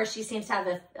before. She seems to have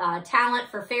a talent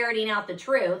for ferreting out the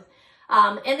truth.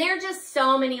 And there are just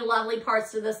so many lovely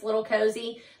parts to this little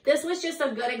cozy. This was just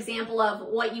a good example of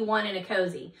what you want in a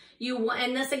cozy.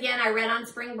 And this, again, I read on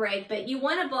spring break, but you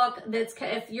want a book that's,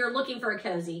 if you're looking for a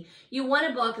cozy, you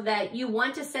want a book that you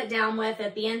want to sit down with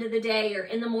at the end of the day or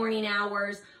in the morning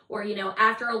hours or, you know,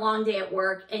 after a long day at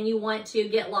work, and you want to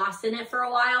get lost in it for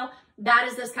a while. That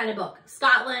is this kind of book.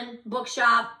 Scotland,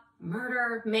 bookshop,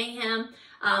 murder, mayhem.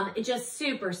 It's just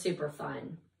super, super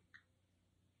fun.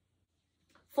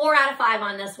 4 out of 5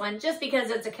 on this one, just because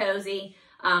it's a cozy,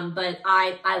 but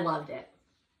I loved it.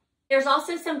 There's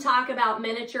also some talk about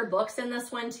miniature books in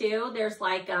this one too. There's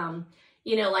like,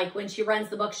 you know, like when she runs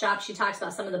the bookshop, she talks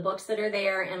about some of the books that are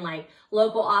there and like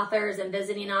local authors and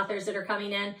visiting authors that are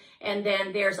coming in. And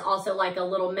then there's also like a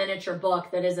little miniature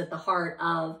book that is at the heart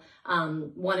of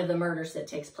one of the murders that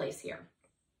takes place here.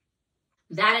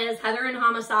 That is Heather and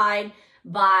Homicide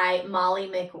by Molly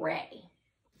MacRae.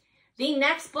 The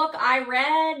next book I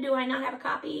read, do I not have a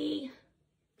copy?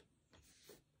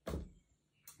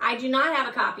 I do not have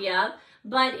a copy of,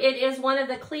 but it is one of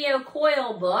the Cleo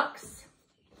Coyle books.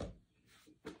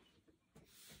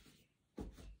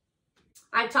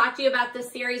 I've talked to you about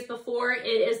this series before. It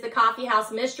is the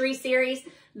Coffeehouse Mystery Series.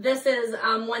 This is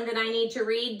one that I need to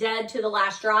read, Dead to the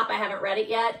Last Drop. I haven't read it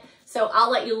yet, so I'll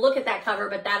let you look at that cover,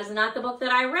 but that is not the book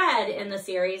that I read in the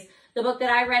series. The book that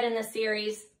I read in the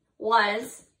series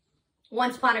was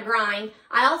Once Upon a Grind.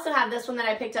 I also have this one that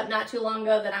I picked up not too long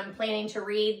ago that I'm planning to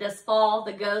read this fall,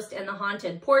 The Ghost and the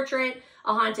Haunted Portrait,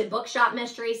 a haunted bookshop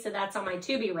mystery, so that's on my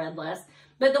to-be-read list.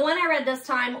 But the one I read this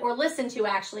time, or listened to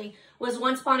actually, was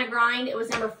Once Upon a Grind. It was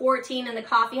number 14 in the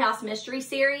Coffeehouse Mystery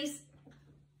Series.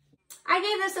 I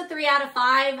gave this a 3 out of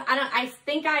 5. I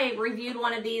think I reviewed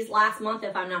one of these last month,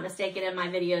 if I'm not mistaken, in my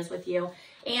videos with you.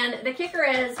 And the kicker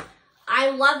is,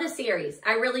 I love the series,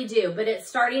 I really do, but it's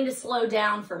starting to slow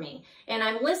down for me. And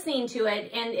I'm listening to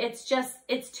it, and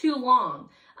it's too long.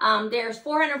 There's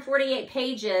 448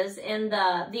 pages in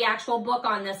the actual book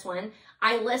on this one.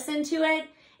 I listened to it,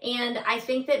 and I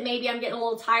think that maybe I'm getting a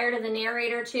little tired of the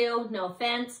narrator too, no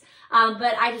offense.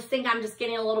 But I just think I'm just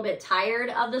getting a little bit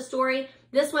tired of the story.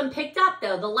 This one picked up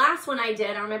though. The last one I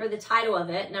did, I remember the title of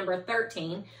it, number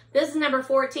 13. This is number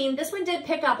 14. This one did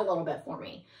pick up a little bit for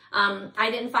me. I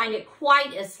didn't find it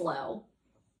quite as slow.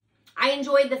 I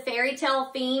enjoyed the fairy tale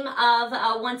theme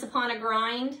of Once Upon a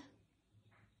Grind,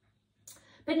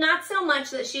 but not so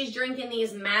much that she's drinking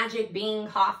these magic bean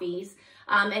coffees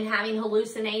and having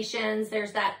hallucinations.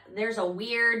 There's a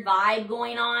weird vibe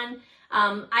going on.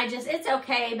 It's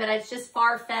okay, but it's just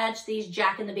far-fetched, these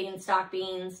Jack and the Beanstalk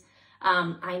beans.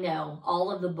 I know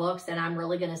all of the books, and I'm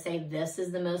really going to say this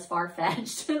is the most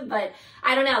far-fetched, but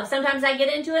I don't know. Sometimes I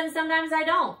get into it and sometimes I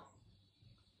don't.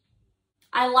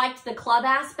 I liked the club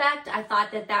aspect. I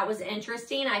thought that that was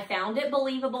interesting. I found it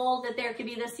believable that there could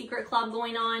be this secret club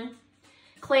going on.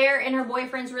 Claire and her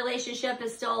boyfriend's relationship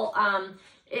is still,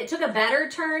 it took a better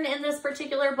turn in this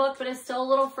particular book, but it's still a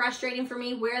little frustrating for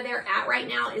me where they're at right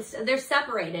now. They're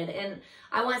separated, and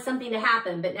I want something to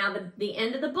happen. But now the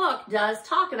end of the book does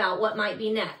talk about what might be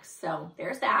next. So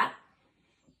there's that.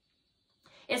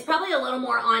 It's probably a little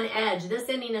more on edge. This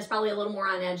ending is probably a little more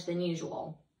on edge than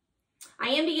usual. I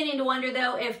am beginning to wonder,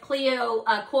 though, if Cleo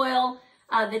Coyle,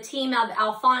 the team of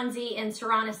Alfonsi and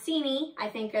Serranacini, I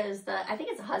think it's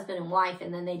a husband and wife,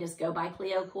 and then they just go by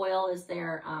Cleo Coyle as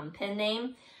their pen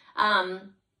name. I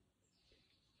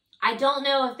don't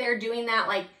know if they're doing that,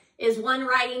 like, is one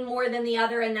writing more than the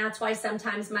other, and that's why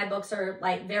sometimes my books are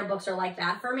like, their books are like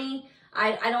that for me.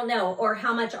 I don't know. Or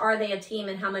how much are they a team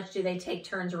and how much do they take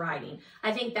turns writing?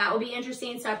 I think that would be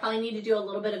interesting. So I probably need to do a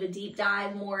little bit of a deep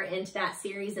dive more into that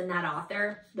series and that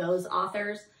author, those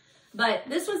authors. But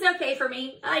this was okay for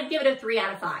me. I'd give it a 3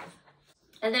 out of 5.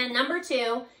 And then number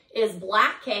 2 is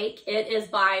Black Cake. It is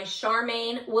by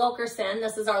Charmaine Wilkerson.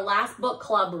 This is our last book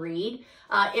club read.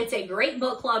 It's a great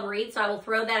book club read, so I will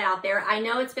throw that out there. I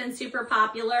know it's been super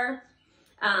popular.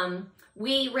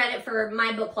 We read it for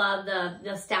my book club,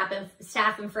 the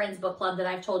Staff and Friends book club that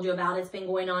I've told you about. It's been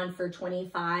going on for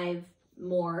 25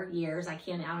 more years. I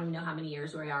don't even know how many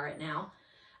years we are at now.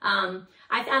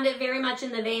 I found it very much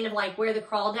in the vein of like Where the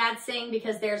Crawdads Sing,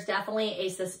 because there's definitely a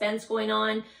suspense going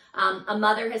on. A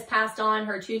mother has passed on.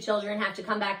 Her 2 children have to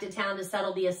come back to town to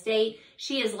settle the estate.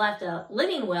 She has left a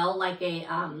living will, like a,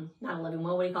 not a living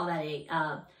will, what do you call that?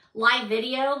 A live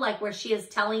video, like where she is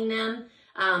telling them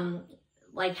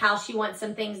like how she wants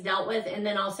some things dealt with, and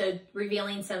then also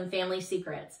revealing some family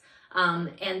secrets.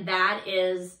 And that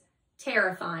is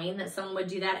terrifying that someone would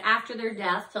do that after their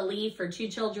death, to leave for 2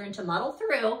 children to muddle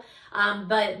through.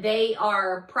 But they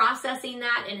are processing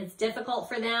that, and it's difficult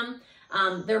for them.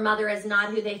 Their mother is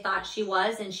not who they thought she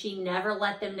was, and she never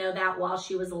let them know that while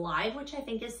she was alive, which I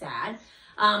think is sad.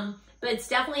 But it's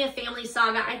definitely a family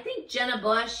saga. I think Jenna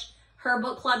Bush, her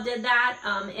book club did that,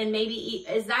 and maybe,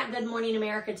 is that Good Morning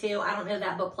America too? I don't know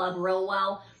that book club real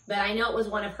well, but I know it was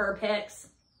one of her picks.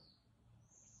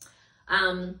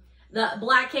 The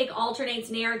Black Cake alternates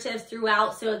narratives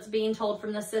throughout, so it's being told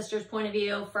from the sister's point of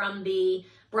view, from the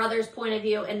brother's point of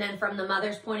view, and then from the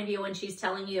mother's point of view when she's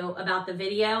telling you about the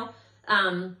video.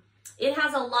 It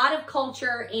has a lot of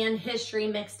culture and history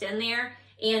mixed in there,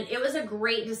 and it was a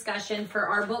great discussion for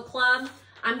our book club.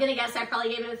 I'm going to guess I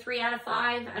probably gave it a 3 out of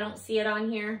 5. I don't see it on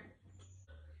here.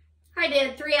 I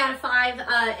did 3 out of 5.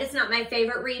 It's not my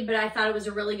favorite read, but I thought it was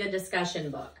a really good discussion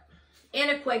book.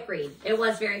 And a quick read. It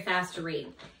was very fast to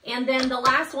read. And then the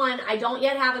last one, I don't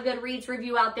yet have a Goodreads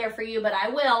review out there for you, but I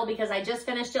will, because I just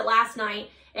finished it last night.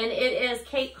 And it is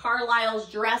Kate Carlisle's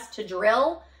Dressed to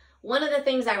Drill. One of the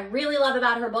things I really love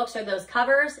about her books are those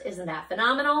covers. Isn't that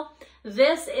phenomenal?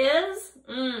 This is,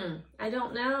 I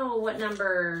don't know what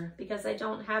number, because I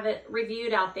don't have it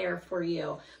reviewed out there for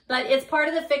you. But it's part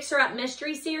of the Fixer Up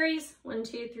Mystery Series. 1,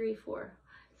 2, 3, 4.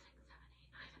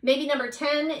 Maybe number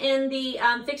 10 in the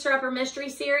Fixer Upper Mystery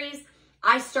Series.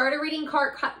 I started reading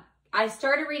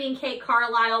Kate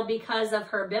Carlisle because of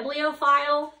her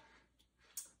Bibliophile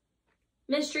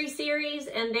mystery series,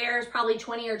 and there's probably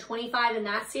 20 or 25 in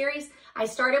that series. I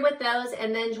started with those,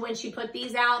 and then when she put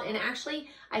these out, and actually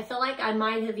I feel like I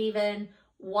might have even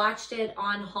watched it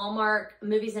on Hallmark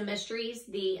Movies and Mysteries,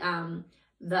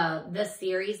 this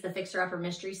series, the Fixer Upper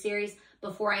Mystery Series,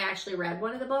 before I actually read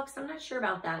one of the books. I'm not sure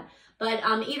about that. But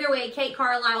either way, Kate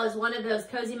Carlisle is one of those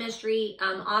cozy mystery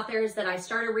authors that I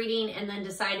started reading and then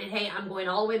decided, hey, I'm going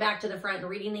all the way back to the front and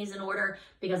reading these in order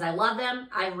because I love them.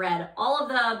 I've read all of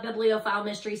the Bibliophile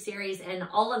mystery series and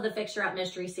all of the Fixer Up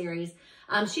mystery series.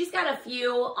 She's got a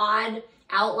few odd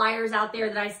outliers out there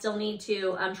that I still need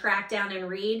to track down and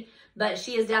read. But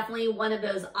she is definitely one of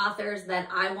those authors that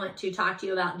I want to talk to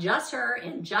you about, just her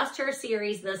and just her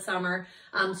series this summer.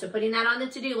 So putting that on the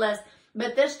to-do list.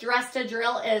 But this Dressed to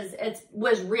Drill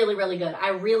was really, really good. I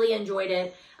really enjoyed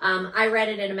it. I read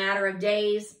it in a matter of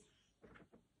days.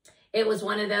 It was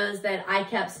one of those that I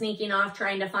kept sneaking off,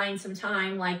 trying to find some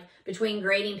time, like between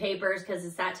grading papers, because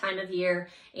it's that time of year,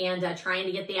 and trying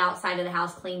to get the outside of the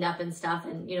house cleaned up and stuff,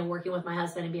 and, you know, working with my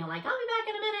husband and being like, I'll be back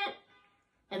in a minute.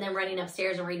 And then running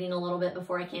upstairs and reading a little bit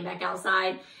before I came back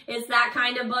outside. It's that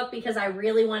kind of book because I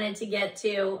really wanted to get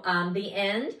to the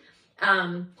end.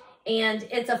 And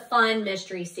it's a fun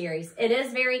mystery series. It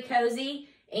is very cozy.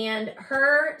 And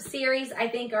her series, I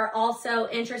think, are also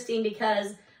interesting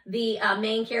because the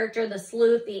main character, the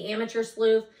sleuth, the amateur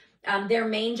sleuth, their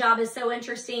main job is so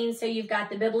interesting. So you've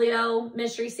got the Bibliophile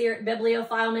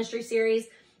mystery series.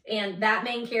 And that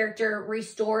main character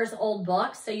restores old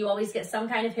books. So you always get some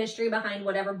kind of history behind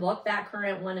whatever book that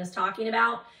current one is talking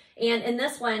about. And in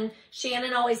this one,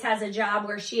 Shannon always has a job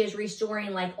where she is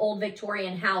restoring like old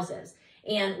Victorian houses.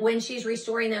 And when she's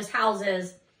restoring those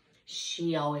houses,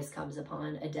 she always comes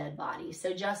upon a dead body.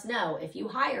 So just know, if you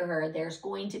hire her, there's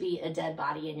going to be a dead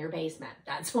body in your basement.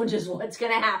 That's just what's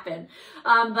going to happen.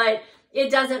 But it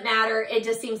doesn't matter. It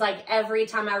just seems like every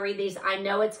time I read these, I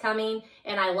know it's coming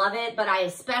and I love it. But I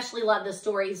especially love the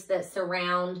stories that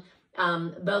surround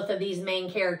both of these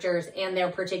main characters and their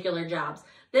particular jobs.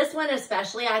 This one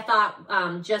especially, I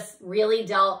thought just really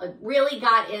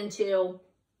got into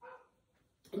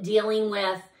dealing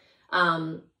with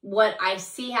what I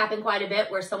see happen quite a bit,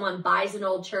 where someone buys an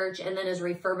old church and then is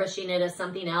refurbishing it as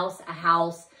something else, a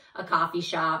house, a coffee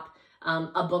shop,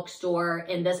 a bookstore.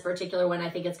 In this particular one, I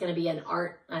think it's going to be an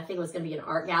art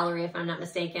gallery, if I'm not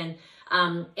mistaken.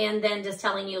 And then just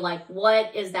telling you, like,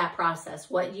 what is that process?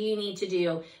 What do you need to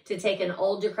do to take an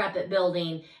old decrepit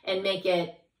building and make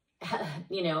it,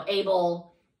 you know,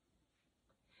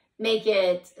 make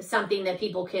it something that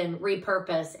people can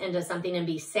repurpose into something and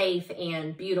be safe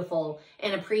and beautiful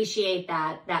and appreciate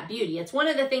that beauty. It's one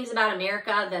of the things about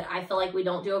America that I feel like we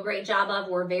don't do a great job of.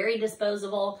 We're very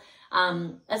disposable,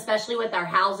 especially with our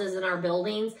houses and our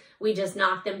buildings. We just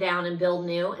knock them down and build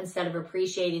new instead of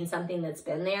appreciating something that's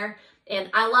been there. And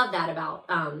I love that about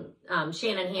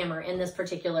Shannon Hammer in this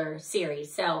particular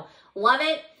series. So love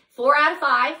it. 4 out of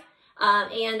 5.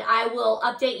 And I will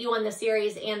update you on the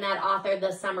series and that author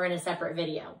this summer in a separate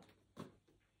video.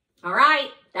 All right,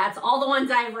 that's all the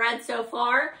ones I've read so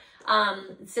far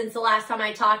since the last time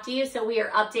I talked to you. So we are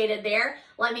updated there.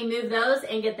 Let me move those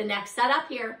and get the next set up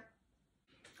here.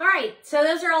 All right, so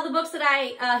those are all the books that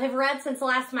I have read since the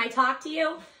last time I talked to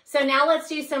you. So now let's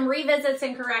do some revisits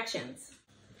and corrections.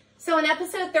 So in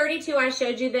episode 32, I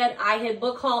showed you that I had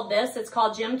book hauled this. It's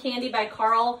called Gym Candy by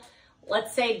Carl,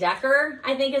 let's say Deuker,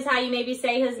 I think is how you maybe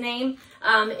say his name.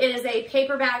 It is a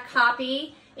paperback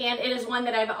copy, and it is one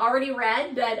that I've already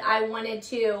read, but I wanted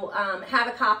to have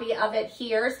a copy of it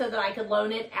here so that I could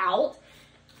loan it out.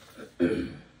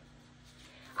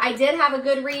 I did have a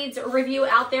Goodreads review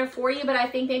out there for you, but I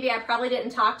think maybe I probably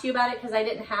didn't talk to you about it because I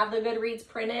didn't have the Goodreads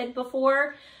printed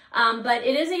before. But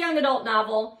it is a young adult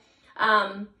novel.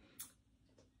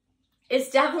 It's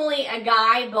definitely a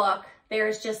guy book.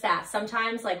 There's just that.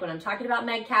 Sometimes, like when I'm talking about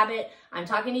Meg Cabot, I'm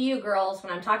talking to you girls.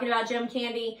 When I'm talking about Gym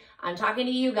Candy, I'm talking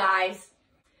to you guys.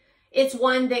 It's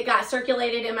one that got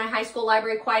circulated in my high school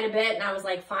library quite a bit, and I was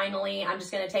like, finally, I'm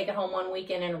just going to take it home one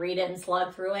weekend and read it and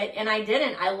slug through it. And I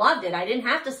didn't. I loved it. I didn't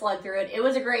have to slug through it. It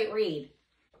was a great read.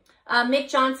 Mick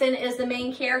Johnson is the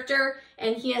main character,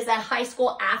 and he is a high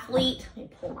school athlete. Let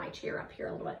me pull my chair up here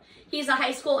a little bit. He's a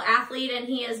high school athlete, and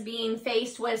he is being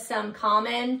faced with some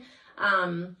common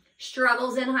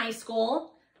struggles in high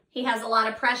school. He has a lot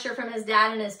of pressure from his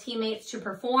dad and his teammates to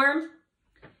perform.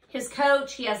 His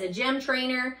coach, he has a gym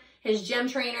trainer. His gym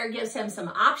trainer gives him some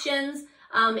options,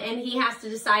 and he has to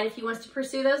decide if he wants to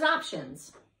pursue those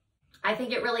options. I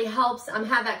think it really helps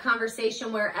have that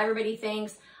conversation where everybody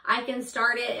thinks, I can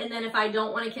start it, and then if I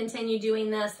don't want to continue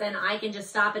doing this, then I can just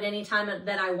stop at any time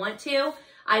that I want to.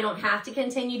 I don't have to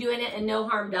continue doing it and no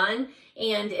harm done.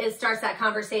 And it starts that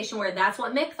conversation where that's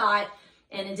what Mick thought,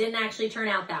 and it didn't actually turn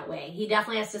out that way. He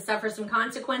definitely has to suffer some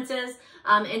consequences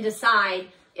and decide,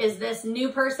 is this new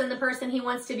person the person he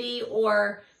wants to be,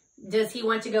 or does he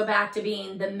want to go back to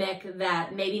being the Mick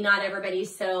that maybe not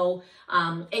everybody's so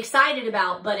excited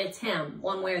about, but it's him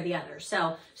one way or the other.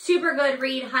 So super good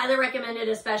read, highly recommended,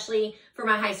 especially for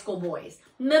my high school boys.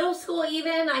 Middle school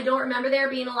even, I don't remember there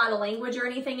being a lot of language or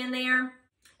anything in there.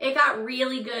 It got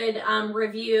really good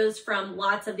reviews from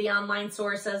lots of the online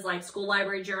sources like School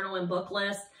Library Journal and Book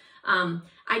List. I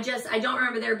don't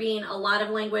remember there being a lot of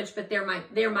language, but there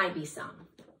might be some.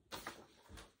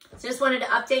 So just wanted to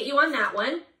update you on that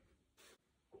one.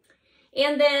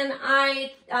 And then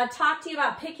I talked to you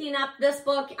about picking up this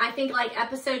book, I think like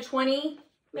episode 20,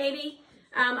 maybe.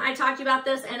 I talked to you about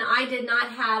this, and I did not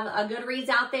have a Goodreads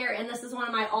out there, and this is one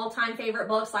of my all-time favorite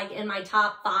books, like in my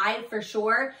top 5 for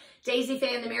sure. Daisy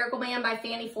Faye and the Miracle Man by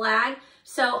Fannie Flagg.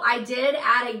 So I did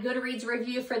add a Goodreads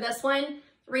review for this one.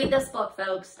 Read this book,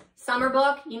 folks. Summer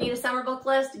book. You need a summer book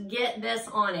list? Get this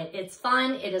on it. It's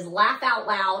fun. It is laugh out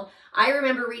loud. I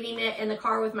remember reading it in the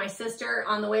car with my sister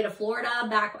on the way to Florida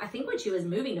back, I think when she was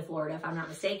moving to Florida, if I'm not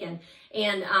mistaken.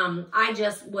 And I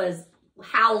just was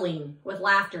howling with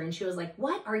laughter. And she was like,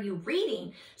 what are you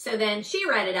reading? So then she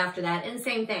read it after that, and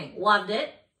same thing. Loved it.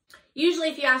 Usually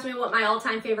if you ask me what my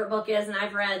all-time favorite book is, and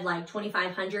I've read like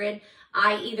 2,500,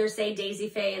 I either say Daisy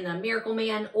Faye and the Miracle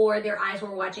Man or Their Eyes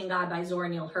Were Watching God by Zora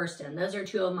Neale Hurston. Those are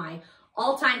 2 of my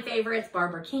all-time favorites.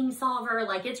 Barbara Kingsolver,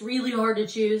 like it's really hard to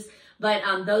choose, but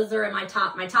those are in my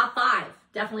top 5.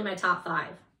 Definitely my top 5.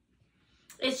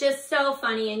 It's just so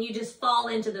funny, and you just fall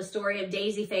into the story of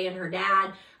Daisy Faye and her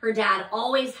dad. Her dad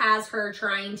always has her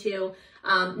trying to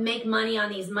make money on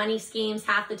these money schemes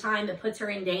half the time that puts her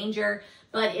in danger,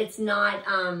 but it's not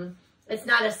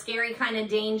a scary kind of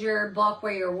danger book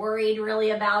where you're worried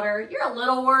really about her. You're a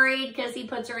little worried because he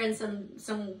puts her in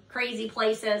some crazy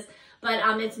places, but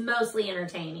it's mostly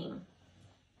entertaining.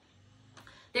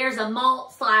 There's a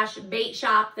malt/bait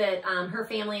shop that her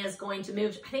family is going to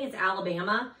move to, I think it's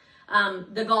Alabama,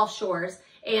 the Gulf Shores,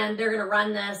 and they're going to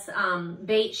run this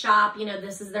bait shop. You know,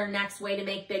 this is their next way to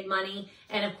make big money,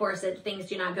 and of course, things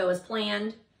do not go as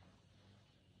planned.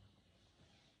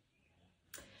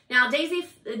 Now, Fannie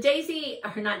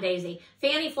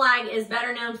Flagg is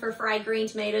better known for Fried Green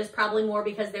Tomatoes, probably more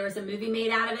because there was a movie made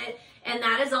out of it. And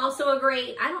that is also a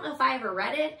great, I don't know if I ever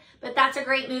read it, but that's a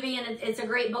great movie, and it's a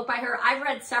great book by her. I've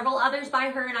read several others by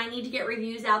her, and I need to get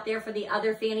reviews out there for the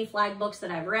other Fannie Flagg books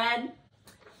that I've read.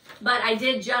 But I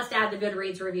did just add the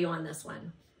Goodreads review on this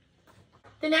one.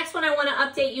 The next one I want to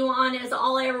update you on is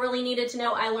All I Ever Really Needed to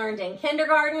Know I Learned in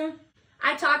Kindergarten.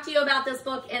 I talked to you about this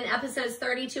book in episodes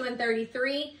 32 and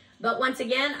 33, but once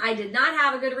again, I did not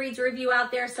have a Goodreads review out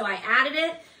there, so I added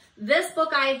it. This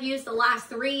book I have used the last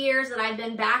 3 years that I've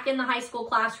been back in the high school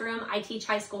classroom. I teach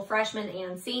high school freshmen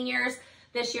and seniors.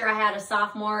 This year I had a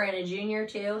sophomore and a junior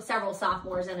too, several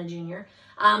sophomores and a junior,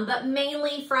 but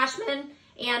mainly freshmen.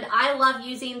 And I love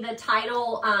using the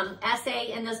title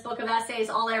essay in this book of essays,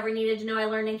 All I Ever Needed to Know I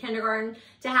Learned in Kindergarten,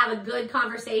 to have a good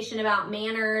conversation about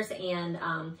manners and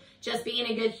just being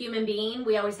a good human being.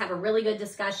 We always have a really good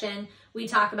discussion. We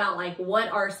talk about like what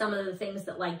are some of the things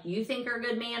that like you think are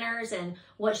good manners and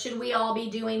what should we all be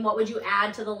doing? What would you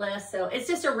add to the list? So it's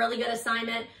just a really good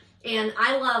assignment. And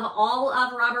I love all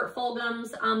of Robert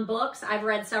Fulghum's books. I've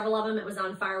read several of them. It was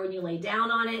on fire when you lay down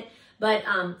on it. But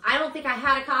I don't think I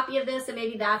had a copy of this, and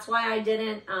maybe that's why I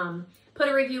didn't put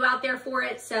a review out there for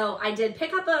it. So I did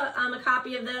pick up a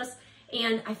copy of this,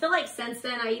 and I feel like since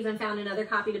then I even found another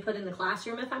copy to put in the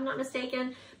classroom, if I'm not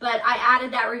mistaken. But I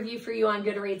added that review for you on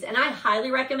Goodreads, and I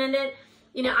highly recommend it.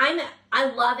 You know, I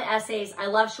love essays. I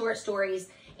love short stories,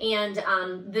 and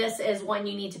this is one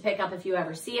you need to pick up if you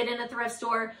ever see it in a thrift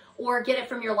store, or get it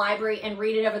from your library and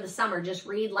read it over the summer. Just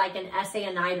read like an essay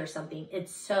a night or something.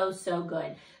 It's so, so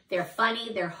good. They're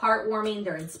funny, they're heartwarming,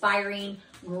 they're inspiring.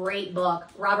 Great book.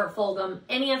 Robert Fulghum,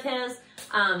 any of his,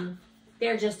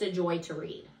 they're just a joy to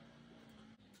read.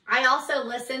 I also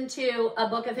listened to a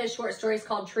book of his short stories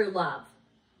called True Love.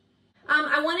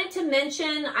 I wanted to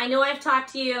mention, I know I've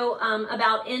talked to you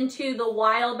about Into the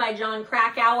Wild by Jon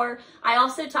Krakauer. I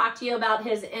also talked to you about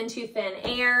his Into Thin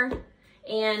Air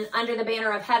and Under the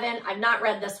Banner of Heaven. I've not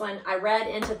read this one. I read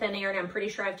Into Thin Air, and I'm pretty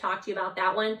sure I've talked to you about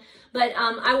that one. But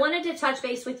I wanted to touch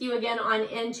base with you again on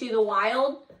Into the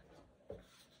Wild.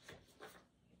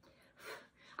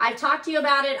 I've talked to you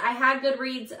about it. I had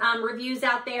Goodreads reviews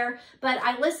out there, but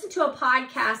I listened to a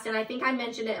podcast, and I think I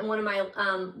mentioned it in one of my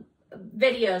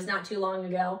videos not too long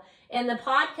ago. And the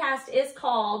podcast is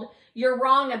called You're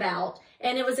Wrong About,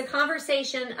 and it was a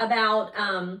conversation about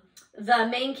the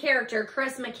main character,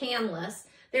 Chris McCandless.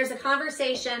 There's a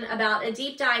conversation about a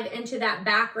deep dive into that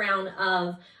background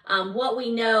of what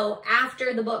we know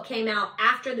after the book came out,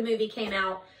 after the movie came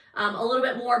out, a little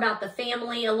bit more about the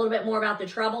family, a little bit more about the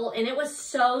trouble, and it was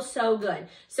so, so good.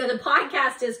 So the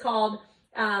podcast is called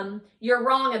You're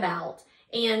Wrong About,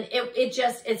 and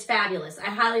it's fabulous. I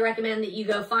highly recommend that you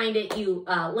go find it. You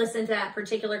listen to that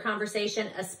particular conversation,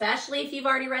 especially if you've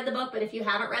already read the book, but if you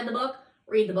haven't read the book,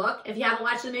 read the book. If you haven't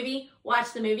watched the movie,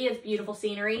 watch the movie. It's beautiful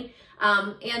scenery.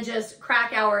 And just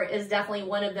Krakauer is definitely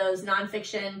one of those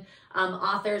nonfiction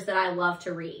authors that I love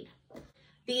to read.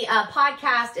 The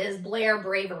podcast is Blair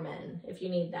Braverman, if you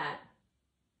need that.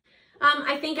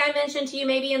 I think I mentioned to you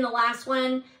maybe in the last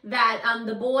one that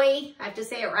The Boy, I have to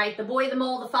say it right, The Boy, the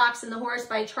Mole, the Fox, and the Horse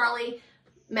by Charlie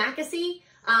Mackesy,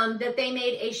 that they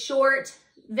made a short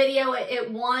video.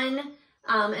 It won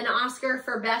an Oscar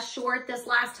for Best Short this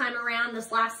last time around,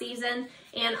 this last season.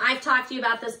 And I've talked to you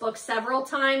about this book several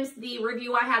times. The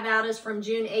review I have out is from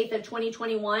June 8th of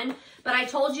 2021. But I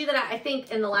told you that I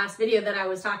think in the last video that I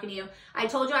was talking to you, I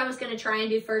told you I was going to try and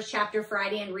do First Chapter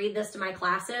Friday and read this to my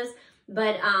classes.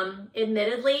 But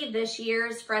admittedly, this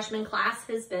year's freshman class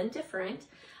has been different.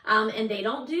 And they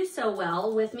don't do so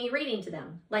well with me reading to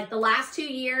them. Like the last 2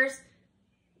 years,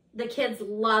 the kids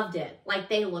loved it. Like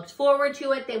they looked forward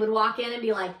to it. They would walk in and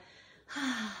be like,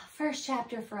 First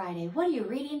Chapter Friday, what are you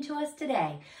reading to us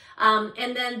today?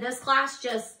 And then this class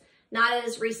just not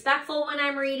as respectful when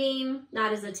I'm reading,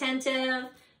 not as attentive,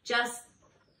 just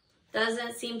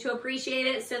doesn't seem to appreciate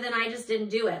it. So then I just didn't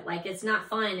do it. Like it's not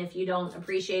fun if you don't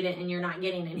appreciate it and you're not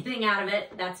getting anything out of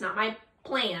it. That's not my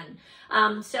plan.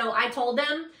 So I told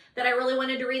them that I really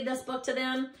wanted to read this book to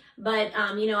them. But,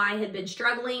 you know, I had been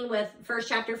struggling with First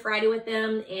Chapter Friday with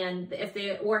them. And if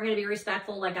they weren't going to be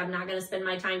respectful, like I'm not going to spend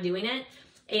my time doing it.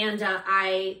 And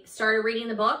I started reading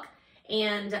the book.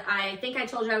 And I think I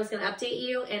told you I was going to update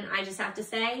you. And I just have to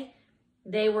say,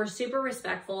 they were super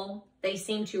respectful. They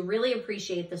seem to really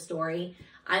appreciate the story.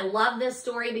 I love this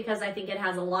story because I think it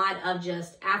has a lot of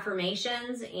just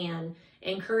affirmations and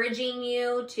encouraging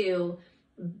you to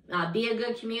be a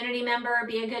good community member,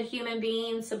 be a good human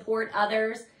being, support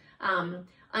others.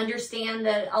 Understand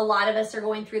that a lot of us are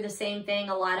going through the same thing.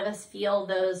 A lot of us feel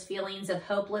those feelings of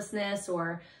hopelessness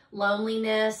or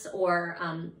loneliness or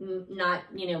not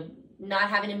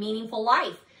having a meaningful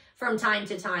life from time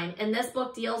to time. And this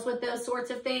book deals with those sorts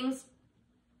of things.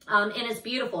 And it's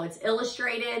beautiful. It's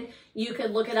illustrated. You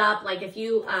could look it up. Like if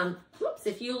you,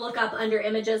 if you look up under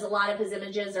images, a lot of his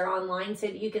images are online so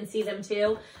that you can see them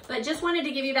too. But just wanted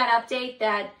to give you that update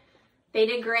that they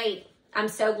did great. I'm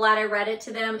so glad I read it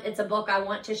to them. It's a book I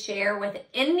want to share with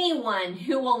anyone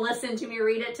who will listen to me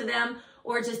read it to them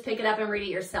or just pick it up and read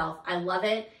it yourself. I love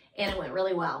it, and it went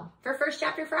really well for First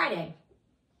Chapter Friday.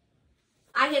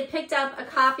 I had picked up a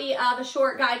copy of A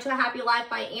Short Guide to a Happy Life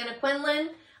by Anna Quindlen.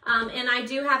 And I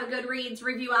do have a Goodreads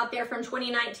review out there from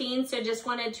 2019, so just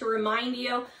wanted to remind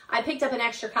you. I picked up an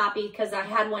extra copy because I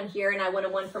had one here and I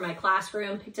wanted one for my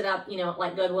classroom. Picked it up, you know,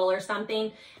 like Goodwill or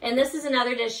something. And this is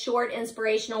another just short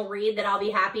inspirational read that I'll be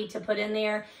happy to put in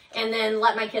there and then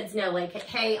let my kids know, like,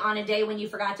 hey, on a day when you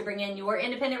forgot to bring in your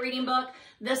independent reading book,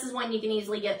 this is one you can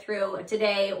easily get through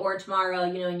today or tomorrow,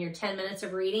 you know, in your 10 minutes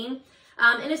of reading.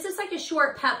 And it's just like a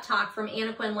short pep talk from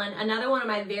Anna Quindlen, another one of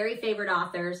my very favorite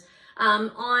authors.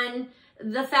 On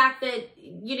the fact that,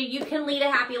 you know, you can lead a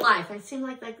happy life. It seemed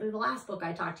like the last book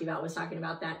I talked to you about was talking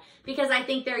about that, because I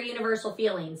think they're universal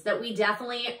feelings, that we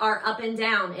definitely are up and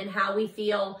down in how we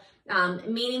feel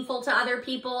meaningful to other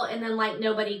people, and then like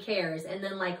nobody cares, and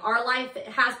then like our life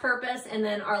has purpose, and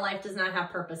then our life does not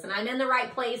have purpose, and I'm in the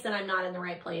right place and I'm not in the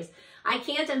right place. I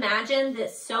can't imagine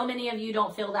that so many of you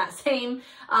don't feel that same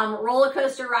roller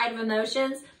coaster ride of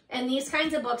emotions, and these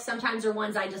kinds of books sometimes are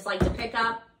ones I just like to pick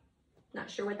up. Not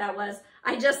sure what that was.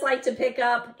 I just like to pick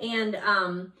up and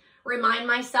remind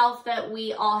myself that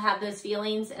we all have those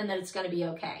feelings and that it's going to be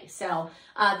okay. So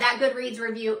that Goodreads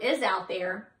review is out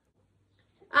there.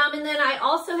 And then I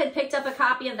also had picked up a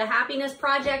copy of The Happiness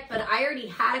Project, but I already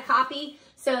had a copy.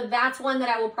 So that's one that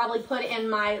I will probably put in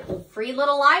my free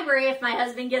little library if my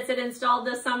husband gets it installed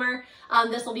this summer.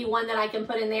 This will be one that I can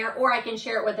put in there, or I can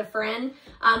share it with a friend.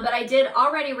 But I did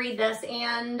already read this,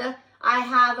 and I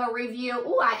have a review.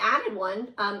 Oh, I added one.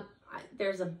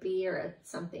 There's a bee or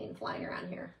something flying around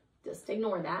here. Just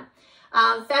ignore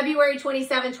that. February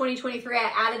 27, 2023,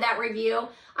 I added that review.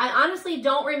 I honestly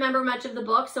don't remember much of the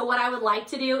book, so what I would like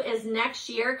to do is next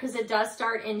year, because it does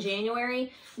start in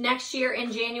January, next year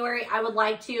in January, I would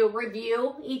like to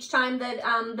review each time that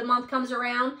the month comes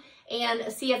around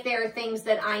and see if there are things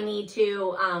that I need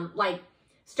to like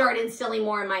start instilling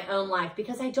more in my own life,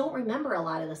 because I don't remember a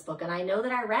lot of this book and I know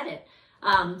that I read it.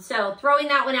 So throwing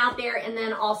that one out there, and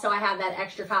then also I have that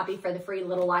extra copy for the free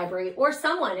little library, or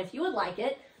someone, if you would like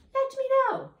it, let me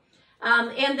know.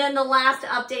 And then the last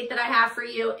update that I have for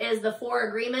you is The Four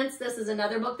Agreements. This is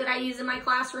another book that I use in my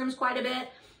classrooms quite a bit.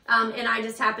 And I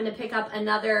just happened to pick up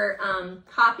another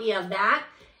copy of that.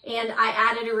 And I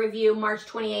added a review March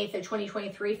 28th of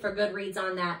 2023 for Goodreads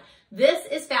on that. This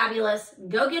is fabulous.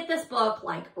 Go get this book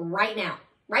like right now.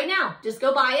 Right now, just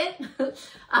go buy it.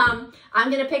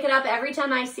 I'm going to pick it up every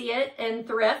time I see it in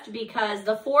thrift, because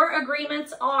the 4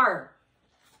 agreements are: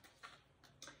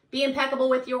 be impeccable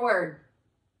with your word.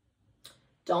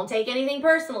 Don't take anything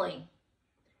personally.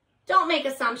 Don't make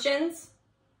assumptions.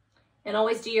 And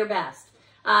always do your best.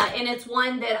 And it's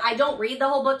one that I don't read the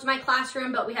whole book to my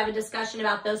classroom, but we have a discussion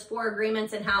about those 4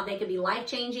 agreements and how they could be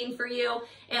life-changing for you.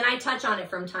 And I touch on it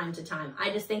from time to time. I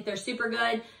just think they're super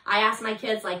good. I ask my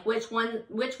kids, like, which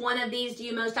one of these do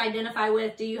you most identify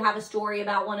with? Do you have a story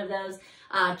about one of those?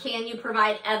 Can you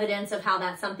provide evidence of how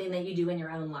that's something that you do in your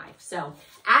own life? So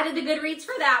added the Goodreads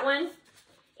for that one.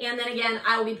 And then again,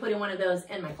 I will be putting one of those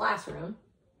in my classroom.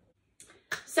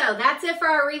 So that's it for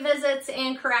our revisits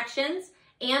and corrections,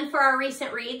 and for our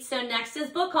recent reads. So next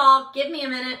is book haul. Give me a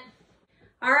minute.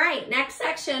 All right, next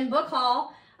section, book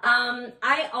haul.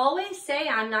 I always say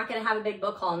I'm not going to have a big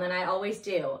book haul, and then I always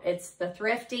do. It's the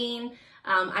thrifting.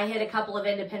 I hit a couple of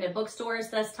independent bookstores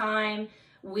this time.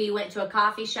 We went to a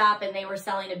coffee shop and they were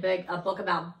selling a book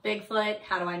about Bigfoot.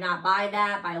 How do I not buy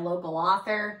that? By a local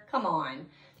author. Come on.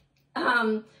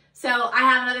 So I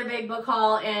have another big book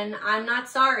haul, and I'm not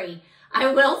sorry.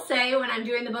 I will say, when I'm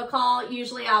doing the book haul,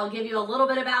 usually I'll give you a little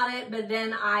bit about it, but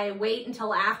then I wait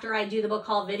until after I do the book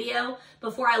haul video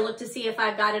before I look to see if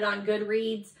I've got it on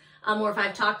Goodreads, or if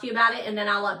I've talked to you about it, and then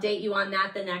I'll update you on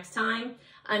that the next time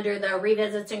under the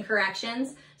revisits and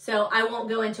corrections. So I won't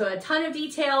go into a ton of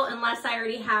detail unless I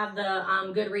already have the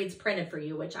Goodreads printed for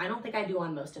you, which I don't think I do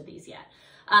on most of these yet.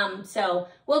 So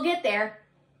we'll get there.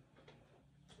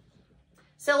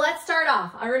 So let's start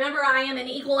off. Remember, I am an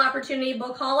equal opportunity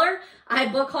book hauler. I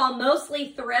book haul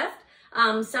mostly thrift.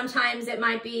 Sometimes it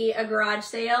might be a garage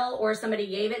sale, or somebody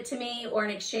gave it to me, or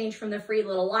an exchange from the free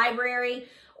little library,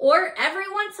 or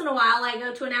every once in a while I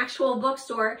go to an actual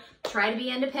bookstore, try to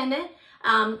be independent,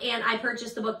 and I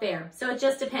purchase the book there. So it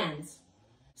just depends.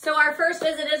 So our first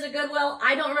visit is a Goodwill.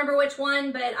 I don't remember which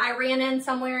one, but I ran in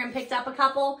somewhere and picked up a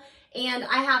couple. And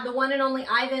I have The One and Only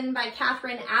Ivan by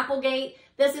Catherine Applegate.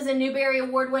 This is a Newbery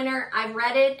Award winner. I've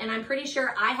read it, and I'm pretty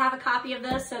sure I have a copy of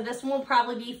this, so this one will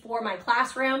probably be for my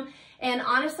classroom. And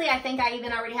honestly, I think I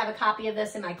even already have a copy of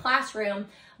this in my classroom,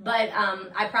 but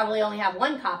I probably only have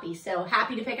one copy, so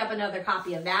happy to pick up another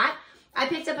copy of that. I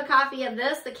picked up a copy of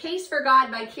this, The Case for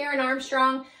God by Karen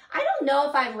Armstrong. I don't know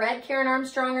if I've read Karen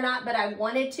Armstrong or not, but I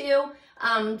wanted to.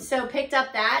 So picked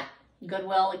up that,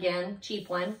 Goodwill again, cheap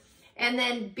one. And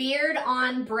then Beard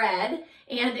on Bread,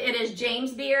 and it is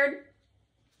James Beard.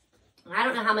 I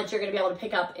don't know how much you're gonna be able to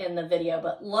pick up in the video,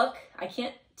 but look, I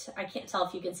can't tell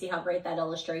if you can see how great that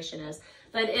illustration is,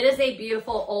 but it is a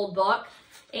beautiful old book.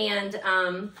 And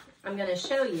I'm gonna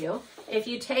show you, if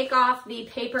you take off the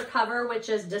paper cover, which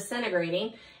is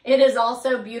disintegrating, it is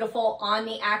also beautiful on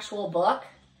the actual book.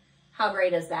 How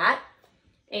great is that?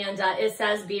 And it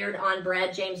says Beard on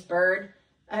Bread, James Beard,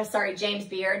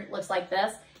 looks like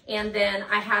this. And then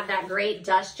I have that great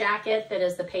dust jacket that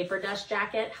is the paper dust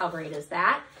jacket. How great is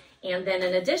that? And then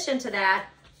in addition to that,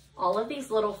 all of these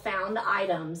little found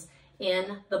items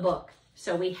in the book.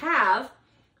 So we have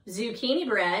zucchini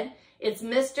bread. It's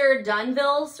Mr.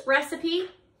 Dunville's recipe.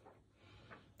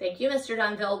 Thank you, Mr.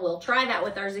 Dunville. We'll try that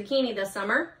with our zucchini this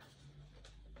summer.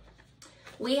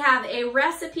 We have a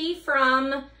recipe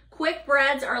from Quick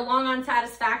Breads Are Long on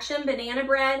Satisfaction, banana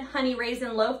bread, honey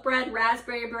raisin loaf bread,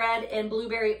 raspberry bread, and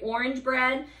blueberry orange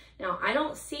bread. Now, I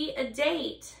don't see a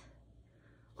date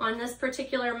on this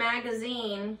particular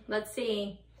magazine. Let's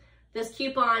see. This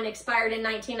coupon expired in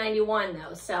 1991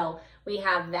 though. So we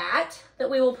have that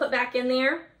we will put back in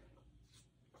there.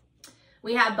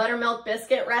 We have buttermilk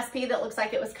biscuit recipe that looks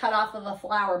like it was cut off of a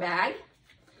flour bag.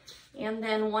 And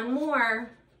then one more.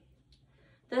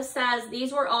 This says,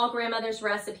 these were all grandmother's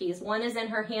recipes. One is in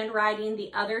her handwriting.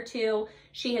 The other two,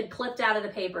 she had clipped out of the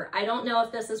paper. I don't know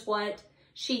if this is what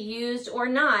she used or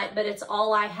not, but it's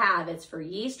all I have. It's for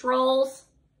yeast rolls,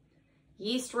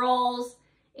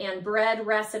 and bread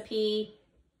recipe,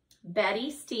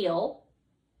 Betty Steele.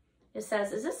 It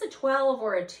says, is this a 12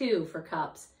 or a 2 for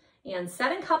cups? And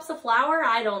 7 cups of flour?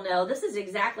 I don't know. This is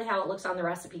exactly how it looks on the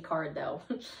recipe card though.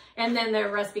 And then the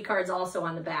recipe card's also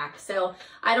on the back. So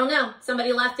I don't know.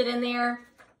 Somebody left it in there.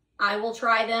 I will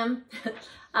try them.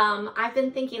 I've been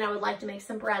thinking I would like to make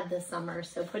some bread this summer.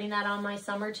 So putting that on my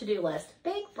summer to-do list.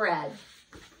 Bake bread.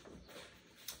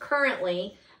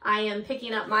 Currently, I am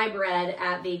picking up my bread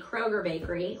at the Kroger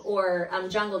Bakery or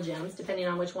Jungle Gyms, depending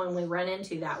on which one we run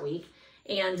into that week.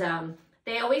 And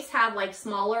they always have like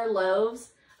smaller loaves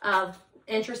of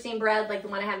interesting bread. Like the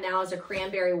one I have now is a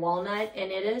cranberry walnut,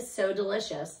 and it is so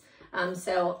delicious.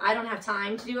 So I don't have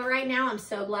time to do it right now. I'm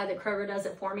so glad that Kroger does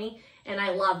it for me, and I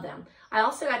love them. I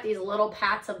also got these little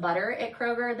pats of butter at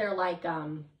Kroger. They're like,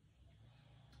 one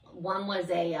was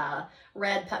a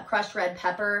crushed red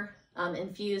pepper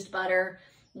infused butter.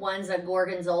 One's a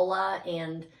gorgonzola,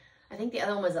 and I think the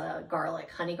other one was a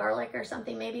honey garlic or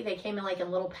something maybe. They came in like in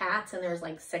little pats, and there was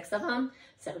like 6 of them.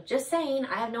 So just saying,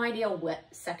 I have no idea what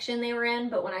section they were in,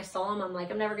 but when I saw them, I'm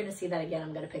like, I'm never gonna see that again.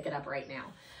 I'm gonna pick it up right now.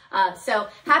 So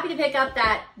happy to pick up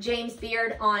that James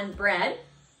Beard on bread.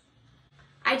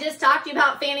 I just talked to you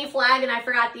about Fannie Flagg, and I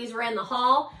forgot these were in the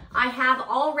haul. I have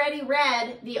already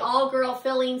read the all-girl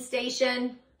filling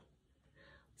station's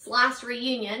last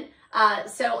reunion.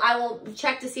 So I will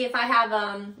check to see if I have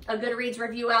a Goodreads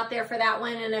review out there for that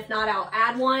one, and if not, I'll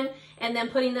add one. And then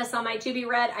putting this on my to be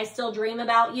read, I Still Dream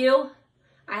About You.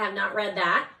 I have not read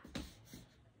that.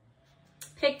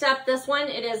 Picked up this one.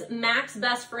 It is Mac's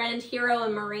Best Friend, Hero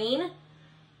and Marine.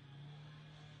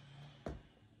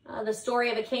 The story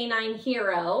of a canine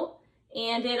hero.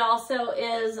 And it also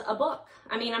is a book.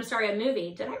 A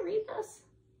movie. Did I read this?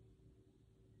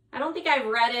 I don't think I've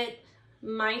read it.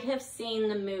 Might have seen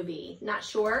the movie. Not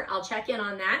sure. I'll check in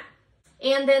on that.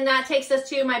 And then that takes us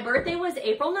to my birthday was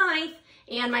April 9th,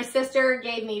 and my sister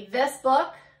gave me this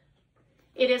book.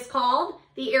 It is called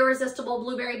The Irresistible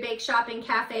Blueberry Bake Shop and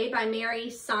Cafe by Mary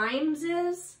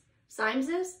Symeses.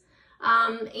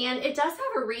 And it does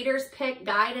have a reader's pick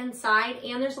guide inside,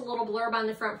 and there's a little blurb on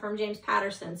the front from James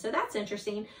Patterson. So that's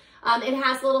interesting. It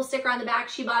has a little sticker on the back.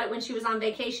 She bought it when she was on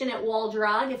vacation at Wall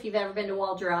Drug, if you've ever been to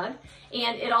Wall Drug.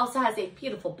 And it also has a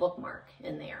beautiful bookmark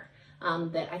in there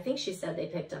that I think she said they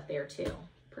picked up there too.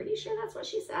 Pretty sure that's what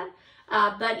she said.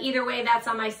 But either way, that's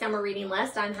on my summer reading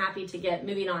list. I'm happy to get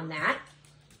moving on that.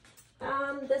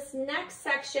 This next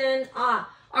section,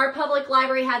 our public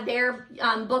library had their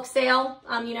book sale.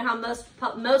 You know how most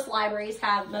public libraries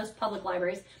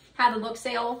have a book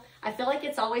sale. I feel like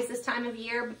it's always this time of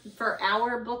year for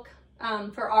our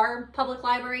public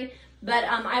library, but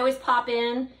I always pop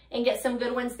in and get some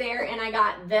good ones there. And I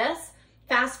got this,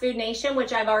 Fast Food Nation,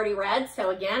 which I've already read. So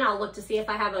again, I'll look to see if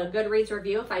I have a Goodreads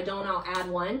review. If I don't, I'll add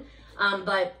one.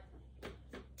 But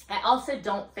I also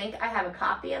don't think I have a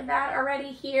copy of that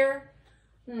already here.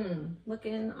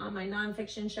 Looking on my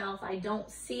nonfiction shelf, I don't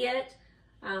see it.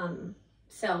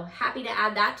 So happy to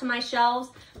add that to my shelves.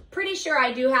 Pretty sure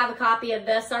I do have a copy of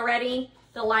this already.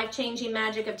 The Life-Changing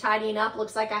Magic of Tidying Up.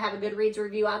 Looks like I have a Goodreads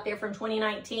review out there from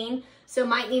 2019. So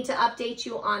might need to update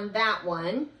you on that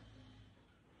one.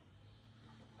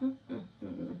 But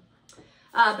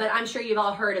I'm sure you've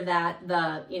all heard of that,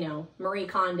 Marie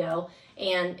Kondo.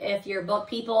 And if you're book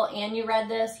people and you read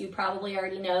this, you probably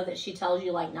already know that she tells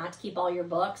you like not to keep all your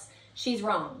books. She's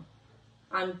wrong.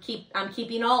 I'm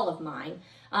keeping all of mine.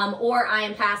 Or I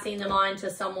am passing them on to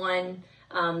someone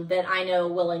that I know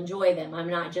will enjoy them. I'm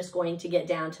not just going to get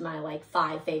down to my like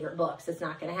 5 favorite books. It's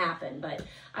not going to happen. But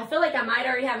I feel like I might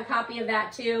already have a copy of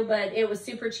that too, but it was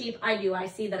super cheap. I do. I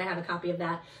see that I have a copy of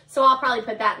that. So I'll probably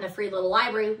put that in the free little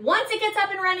library once it gets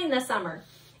up and running this summer.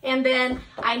 And then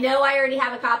I know I already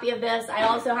have a copy of this. I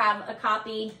also have a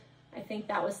copy. I think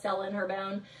that was Stella in Her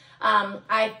Bone.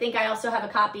 I think I also have a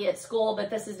copy at school, but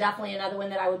this is definitely another one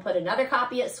that I would put another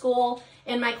copy at school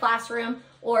in my classroom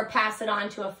or pass it on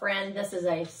to a friend. This is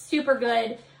a super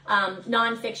good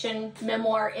nonfiction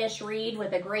memoir-ish read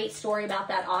with a great story about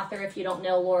that author. If you don't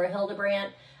know Laura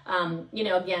Hildebrandt,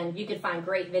 again, you could find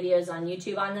great videos on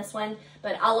YouTube on this one,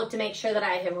 but I'll look to make sure that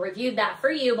I have reviewed that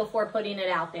for you before putting it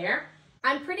out there.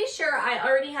 I'm pretty sure I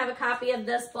already have a copy of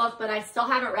this book, but I still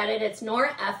haven't read it. It's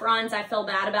Nora Ephron's I Feel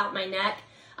Bad About My Neck.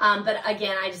 But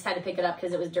again, I just had to pick it up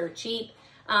because it was dirt cheap.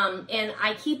 And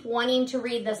I keep wanting to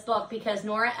read this book because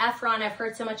Nora Ephron I've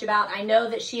heard so much about. I know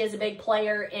that she is a big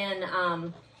player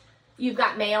in You've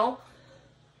Got Mail,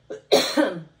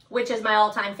 which is my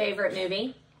all-time favorite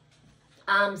movie.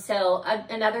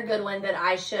 Another good one that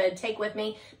I should take with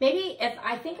me. Maybe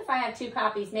if I have 2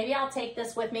 copies, maybe I'll take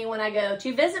this with me when I go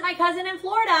to visit my cousin in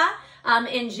Florida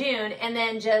in June, and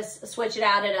then just switch it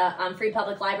out at a free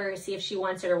public library, see if she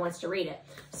wants it or wants to read it.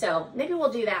 So maybe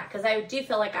we'll do that because I do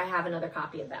feel like I have another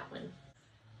copy of that one.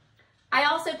 I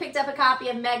also picked up a copy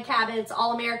of Meg Cabot's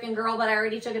All-American Girl, but I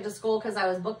already took it to school because I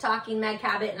was book talking Meg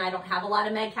Cabot, and I don't have a lot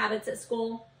of Meg Cabots at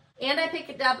school. And I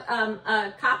picked up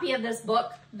a copy of this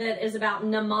book that is about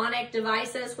mnemonic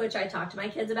devices, which I talk to my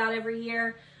kids about every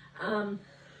year.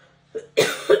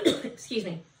 Excuse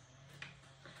me.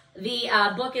 The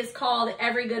book is called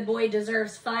Every Good Boy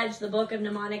Deserves Fudge, the Book of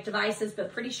Mnemonic Devices,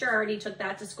 but pretty sure I already took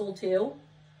that to school too.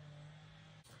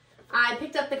 I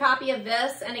picked up the copy of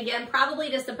this, and again,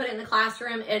 probably just to put it in the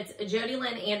classroom. It's Jody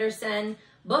Lynn Anderson,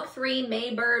 Book 3,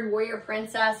 Maybird, Warrior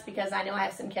Princess, because I know I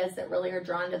have some kids that really are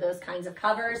drawn to those kinds of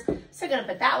covers. So I'm going to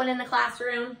put that one in the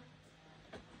classroom.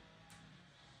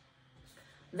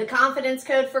 The Confidence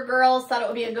Code for Girls, thought it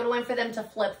would be a good one for them to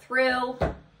flip through.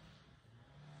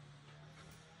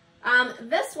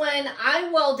 This one, I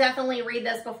will definitely read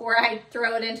this before I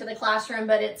throw it into the classroom,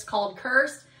 but it's called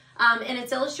Cursed. And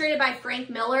it's illustrated by Frank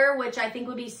Miller, which I think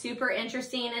would be super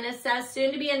interesting. And it says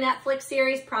soon to be a Netflix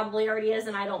series, probably already is,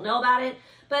 and I don't know about it.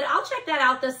 But I'll check that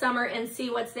out this summer and see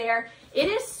what's there. It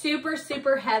is super,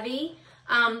 super heavy,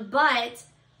 but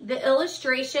the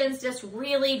illustrations just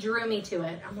really drew me to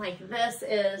it. I'm like, this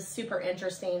is super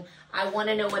interesting. I want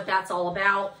to know what that's all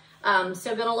about.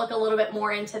 So gonna look a little bit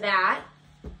more into that.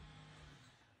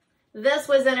 This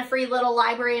was in a free little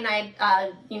library, and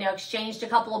I, exchanged a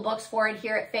couple of books for it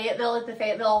here at Fayetteville, at the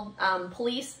Fayetteville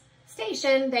Police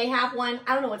Station. They have one.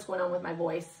 I don't know what's going on with my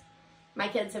voice. My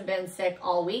kids have been sick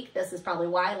all week. This is probably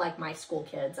why, like my school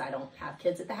kids. I don't have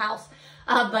kids at the house,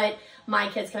 but my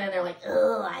kids come in, they're like,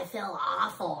 oh, I feel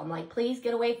awful. I'm like, please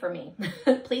get away from me.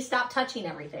 Please stop touching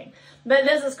everything. But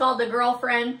this is called The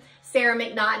Girlfriend. Sarah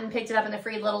McNaughton picked it up in the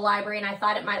free little library, and I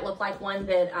thought it might look like one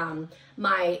that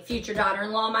my future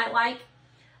daughter-in-law might like.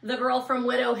 The Girl from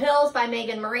Widow Hills by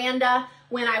Megan Miranda.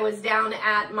 When I was down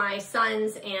at my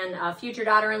son's and future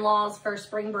daughter-in-law's for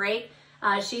spring break,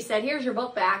 she said, here's your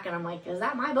book back. And I'm like, is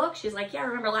that my book? She's like, yeah, I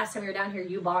remember last time you were down here,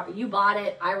 you bought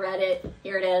it. I read it.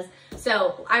 Here it is.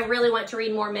 So I really want to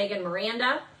read more Megan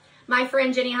Miranda. My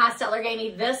friend Jenny Hostetler gave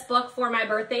me this book for my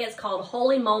birthday. It's called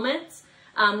Holy Moments.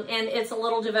 And it's a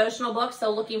little devotional book, so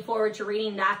looking forward to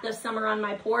reading that this summer on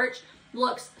my porch.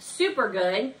 Looks super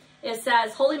good. It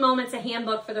says, Holy Moments, a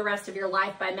Handbook for the Rest of Your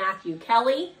Life by Matthew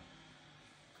Kelly.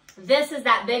 This is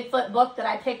that Bigfoot book that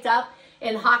I picked up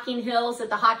in Hocking Hills at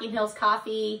the Hocking Hills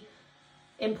Coffee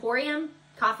Emporium.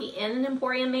 Coffee Inn and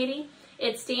Emporium, maybe.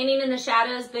 It's Standing in the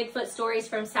Shadows, Bigfoot Stories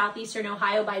from Southeastern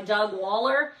Ohio by Doug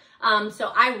Waller.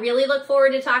 So I really look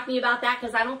forward to talking to you about that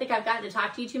because I don't think I've gotten to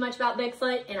talk to you too much about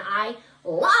Bigfoot, and I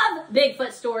love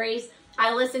Bigfoot stories.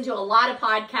 I listen to a lot of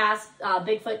podcasts,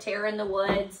 Bigfoot Terror in the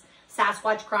Woods,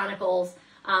 Sasquatch Chronicles.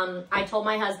 I told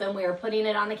my husband we were putting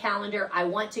it on the calendar. I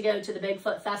want to go to the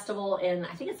Bigfoot Festival in,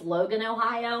 I think it's Logan,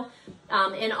 Ohio,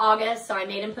 in August. So I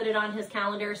made him put it on his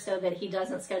calendar so that he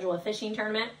doesn't schedule a fishing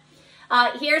tournament.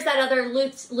 Here's that other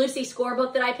Lucy Score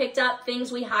book that I picked up,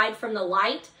 Things We Hide from the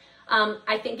Light.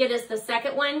 I think it is the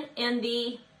second one in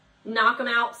the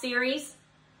Knockemout series,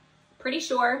 pretty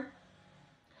sure.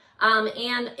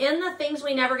 And in the Things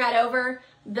We Never Got Over,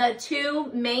 the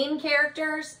two main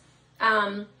characters,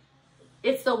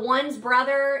 it's the one's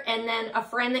brother and then a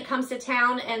friend that comes to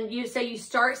town, and you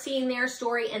start seeing their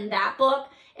story in that book,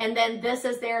 and then this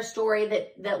is their story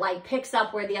that like picks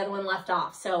up where the other one left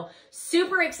off. So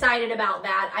super excited about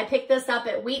that. I picked this up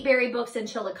at Wheatberry Books in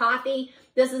Chillicothe.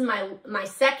 This is my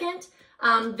second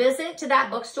visit to that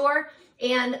bookstore,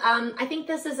 and I think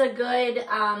this is a good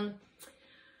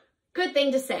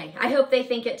thing to say. I hope they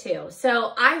think it too.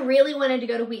 So I really wanted to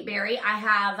go to Wheatberry. I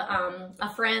have a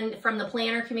friend from the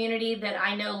planner community that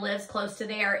I know lives close to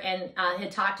there and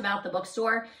had talked about the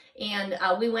bookstore. And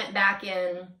we went back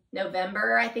in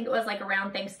November, I think it was, like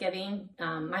around Thanksgiving.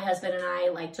 My husband and I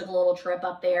like took a little trip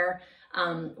up there,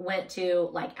 went to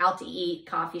like out to eat,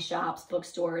 coffee shops,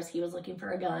 bookstores. He was looking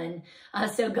for a gun.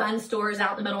 So gun stores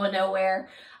out in the middle of nowhere.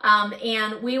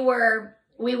 And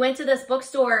we went to this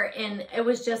bookstore, and it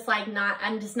was just like not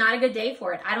a good day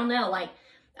for it. I don't know, like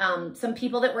some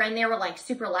people that were in there were like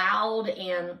super loud,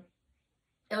 and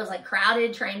it was like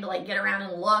crowded trying to like get around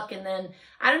and look. And then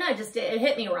I don't know, just it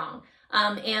hit me wrong.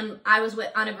 And I was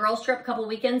on a girls trip a couple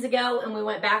weekends ago, and we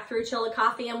went back through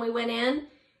Chillicothe, and we went in,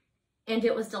 and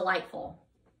it was delightful.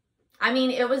 I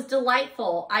mean, it was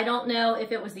delightful. I don't know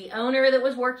if it was the owner that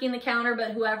was working the counter,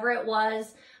 but whoever it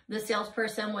was, the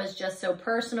salesperson was just so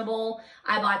personable.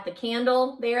 I bought the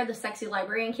candle there, the Sexy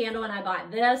Librarian candle, and I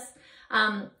bought this.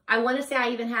 I want to say I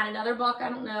even had another book. I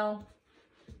don't know.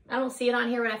 I don't see it on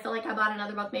here, but I feel like I bought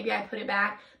another book. Maybe I put it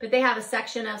back. But they have a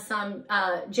section of some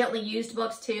gently used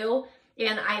books too.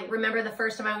 And I remember the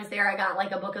first time I was there, I got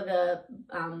like a book of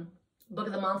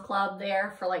the month club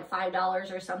there for like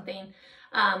 $5 or something.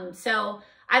 So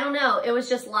I don't know. It was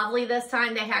just lovely this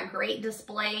time. They had great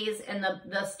displays in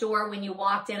the store. When you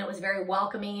walked in, it was very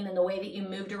welcoming, and the way that you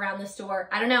moved around the store,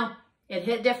 I don't know. It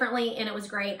hit differently, and it was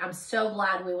great. I'm so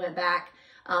glad we went back.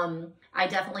 I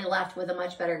definitely left with a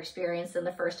much better experience than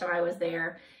the first time I was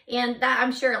there. And that,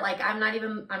 I'm sure, like,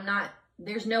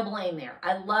 there's no blame there.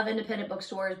 I love independent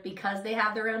bookstores because they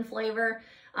have their own flavor.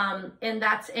 And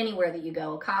that's anywhere that you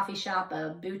go, a coffee shop,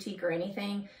 a boutique, or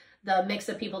anything. The mix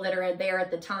of people that are there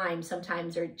at the time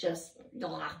sometimes are just,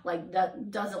 like,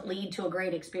 that doesn't lead to a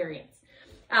great experience.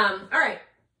 All right.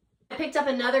 I picked up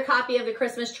another copy of The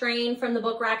Christmas Train from the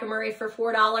book Rack and Murray for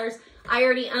 $4. I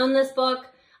already own this book.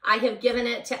 I have given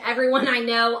it to everyone I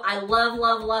know. I love,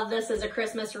 love, love this as a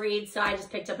Christmas read, so I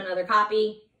just picked up another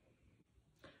copy.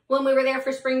 When we were there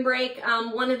for spring break,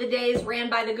 one of the days ran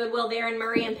by the Goodwill there in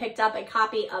Murray and picked up a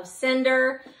copy of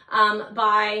Cinder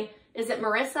by, is it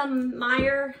Marissa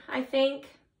Meyer, I think?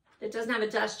 It doesn't have a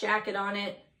dust jacket on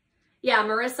it. Yeah,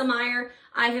 Marissa Meyer.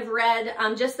 I have read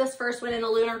just this first one in the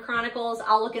Lunar Chronicles.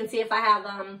 I'll look and see if I have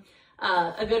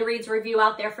a Goodreads review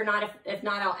out there. For not, if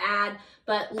not, I'll add.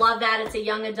 But love that. It's a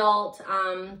young adult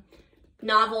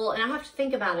novel, and I have to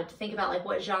think about it, to think about like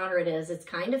what genre it is. It's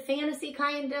kind of fantasy,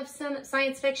 kind of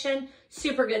science fiction.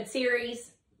 Super good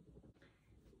series.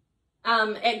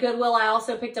 At Goodwill, I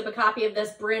also picked up a copy of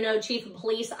this Bruno, Chief of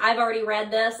Police. I've already read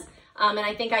this, and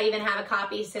I think I even have a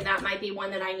copy, so that might be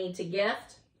one that I need to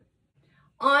gift.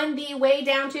 On the way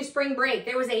down to spring break,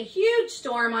 there was a huge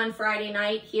storm on Friday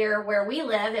night here where we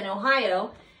live in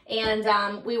Ohio,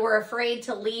 and we were afraid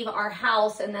to leave our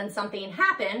house, and then something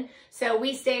happened. So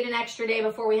we stayed an extra day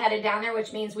before we headed down there,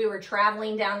 which means we were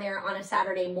traveling down there on a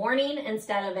Saturday morning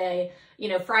instead of a,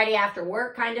 Friday after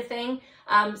work kind of thing.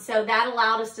 So that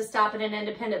allowed us to stop at an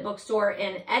independent bookstore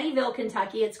in Eddyville,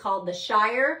 Kentucky. It's called the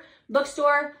Shire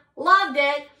Bookstore. Loved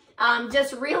it.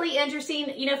 Just really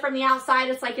interesting. From the outside,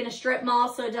 it's like in a strip mall,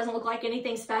 so it doesn't look like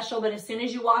anything special. But as soon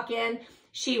as you walk in,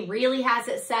 she really has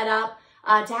it set up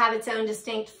to have its own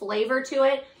distinct flavor to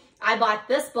it. I bought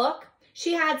this book.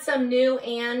 She had some new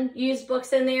and used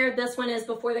books in there. This one is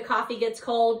Before the Coffee Gets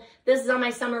Cold. This is on my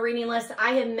summer reading list.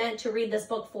 I have meant to read this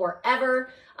book forever.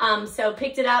 So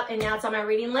picked it up, and now it's on my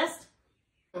reading list.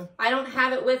 I don't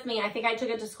have it with me. I think I took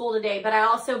it to school today, but I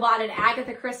also bought an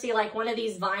Agatha Christie, like one of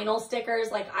these vinyl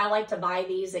stickers. Like, I like to buy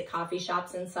these at coffee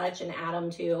shops and such and add them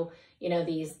to,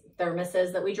 these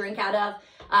thermoses that we drink out of.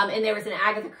 And there was an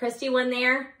Agatha Christie one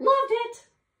there. Loved it.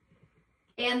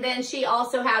 And then she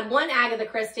also had one Agatha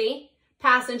Christie,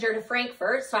 Passenger to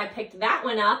Frankfurt. So I picked that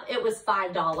one up. It was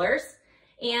 $5.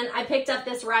 And I picked up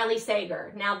this Riley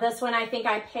Sager. Now this one I think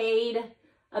I paid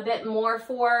a bit more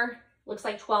for. Looks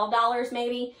like $12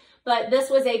 maybe. But this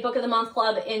was a Book of the Month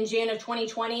Club in June of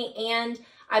 2020. And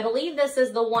I believe this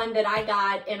is the one that I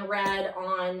got and read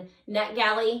on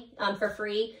NetGalley for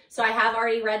free. So I have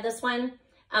already read this one.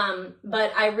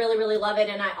 But I really, really love it,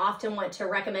 and I often want to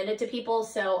recommend it to people,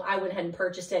 so I went ahead and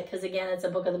purchased it because, again, it's a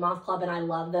Book of the Month Club, and I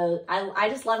love those. I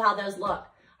just love how those look.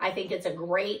 I think it's a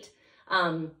great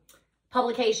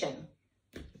publication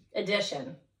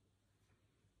edition.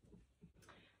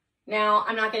 Now,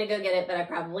 I'm not going to go get it, but I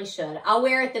probably should. I'll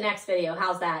wear it the next video.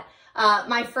 How's that?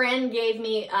 My friend gave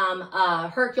me a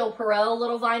Hercule Poirot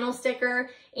little vinyl sticker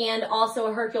and also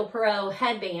a Hercule Poirot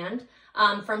headband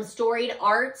from Storied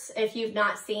Arts. If you've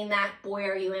not seen that, boy,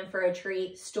 are you in for a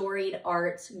treat. Storied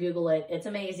Arts. Google it. It's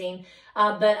amazing.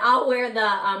 But I'll wear the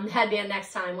headband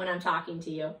next time when I'm talking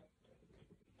to you.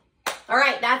 All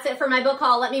right, that's it for my book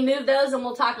haul. Let me move those and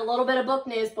we'll talk a little bit of book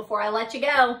news before I let you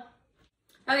go.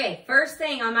 Okay, first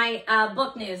thing on my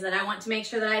book news that I want to make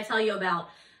sure that I tell you about.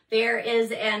 There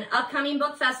is an upcoming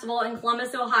book festival in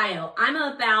Columbus, Ohio. I'm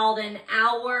about an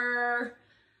hour,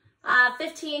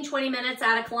 15, 20 minutes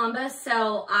out of Columbus,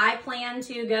 so I plan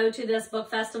to go to this book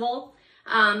festival.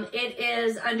 It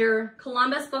is under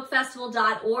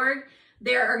columbusbookfestival.org.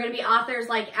 There are going to be authors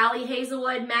like Allie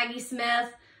Hazelwood, Maggie Smith,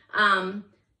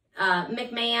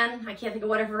 McMahon, I can't think of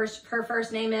what her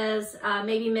first name is,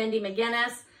 maybe Mindy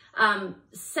McGinnis.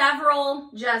 Several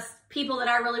just people that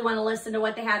I really want to listen to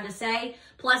what they have to say.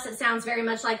 Plus, it sounds very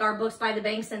much like our Books by the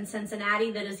Banks in Cincinnati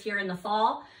that is here in the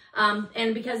fall.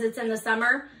 And because it's in the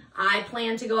summer, I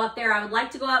plan to go up there. I would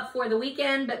like to go up for the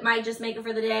weekend, but might just make it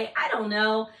for the day. I don't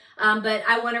know. But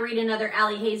I want to read another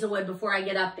Allie Hazelwood before I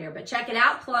get up there. But check it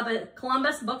out,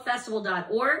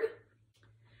 columbusbookfestival.org.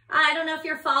 I don't know if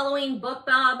you're following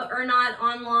BookBub or not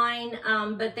online,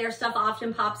 but their stuff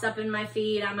often pops up in my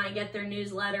feed. I might get their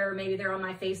newsletter, maybe they're on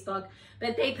my Facebook.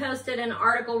 But they posted an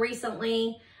article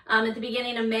recently at the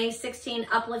beginning of May, 16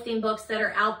 uplifting books that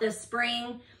are out this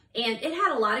spring. And it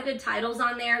had a lot of good titles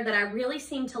on there that I really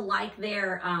seem to like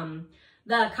their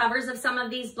the covers of some of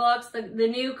these books. The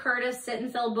new Curtis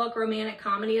Sittenfeld book, Romantic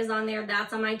Comedy, is on there.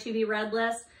 That's on my to-be-read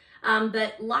list.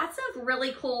 But lots of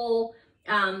really cool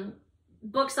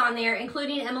books on there,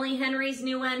 including Emily Henry's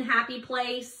new one, Happy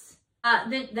Place.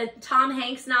 The Tom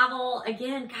Hanks novel,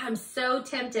 again, God, I'm so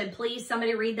tempted. Please,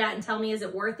 somebody read that and tell me, is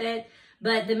it worth it?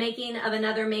 But The Making of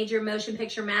Another Major Motion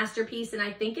Picture Masterpiece, and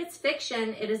I think it's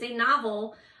fiction. It is a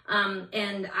novel,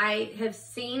 and I have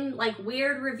seen like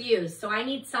weird reviews, so I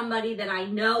need somebody that I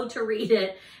know to read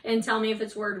it and tell me if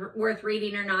it's worth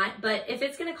reading or not. But if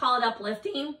it's going to call it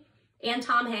uplifting and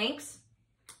Tom Hanks,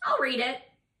 I'll read it.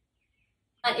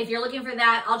 But if you're looking for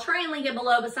that, I'll try and link it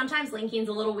below, but sometimes linking's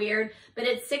a little weird. But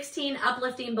it's 16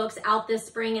 uplifting books out this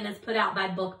spring, and it's put out by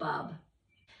BookBub.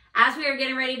 As we are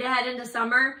getting ready to head into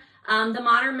summer, The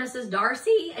Modern Mrs.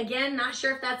 Darcy, again, not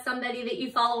sure if that's somebody that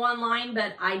you follow online,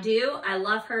 but I do. I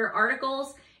love her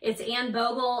articles. It's Anne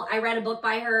Bogle. I read a book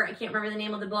by her. I can't remember the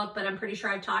name of the book, but I'm pretty sure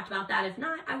I've talked about that. If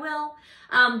not, I will.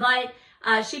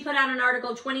 She put out an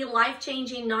article, 20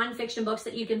 life-changing nonfiction books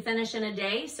that you can finish in a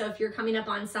day. So if you're coming up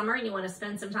on summer and you want to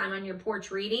spend some time on your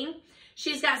porch reading,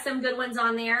 she's got some good ones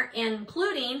on there,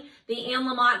 including the Anne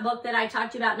Lamott book that I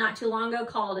talked about not too long ago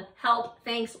called Help,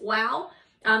 Thanks, Wow.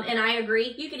 And I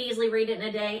agree, you could easily read it in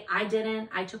a day. I didn't.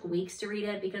 I took weeks to read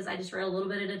it because I just read a little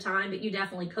bit at a time, but you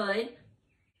definitely could.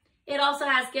 It also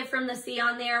has Gift from the Sea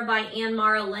on there by Anne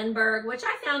Mara Lindbergh, which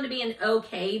I found to be an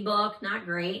okay book, not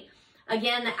great.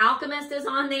 Again, The Alchemist is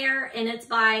on there, and it's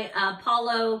by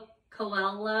Paulo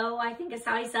Coelho, I think is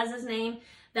how he says his name.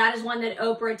 That is one that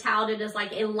Oprah touted as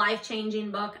like a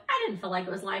life-changing book. I didn't feel like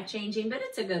it was life-changing, but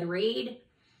it's a good read.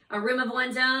 A Room of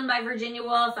One's Own by Virginia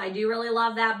Woolf. I do really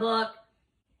love that book.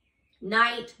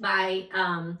 Night by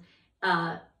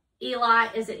Eli.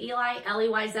 Is it Eli? Elie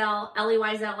Wiesel. Elie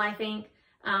Wiesel, I think.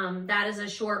 That is a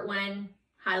short one.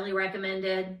 Highly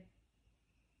recommended.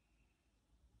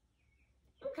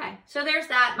 Okay, so there's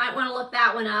that. Might want to look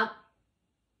that one up.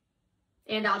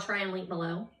 And I'll try and link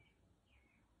below.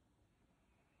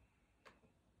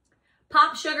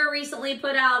 Pop Sugar recently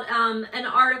put out an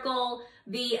article,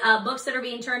 the books that are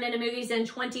being turned into movies in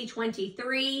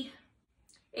 2023.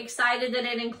 Excited that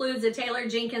it includes a Taylor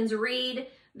Jenkins Reid.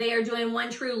 They are doing One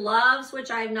True Loves,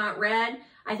 which I have not read.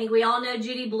 I think we all know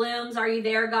Judy Blume's Are You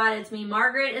There, God? It's Me,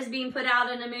 Margaret is being put out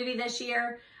in a movie this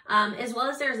year. As well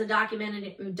as there's a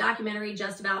documentary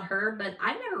just about her, but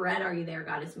I've never read Are You There,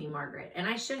 God? It's Me, Margaret. And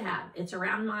I should have. It's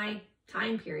around my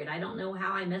time period. I don't know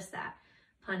how I missed that.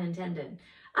 Pun intended.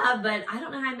 But I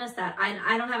don't know how I missed that.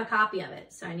 I don't have a copy of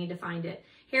it, so I need to find it.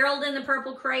 Harold and the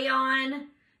Purple Crayon,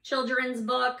 children's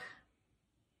book.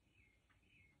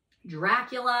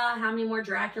 Dracula. How many more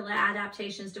Dracula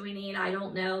adaptations do we need? I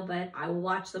don't know, but I will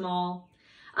watch them all.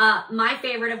 My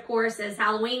favorite, of course, is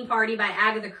Halloween Party by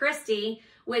Agatha Christie,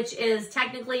 which is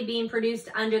technically being produced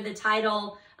under the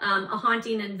title A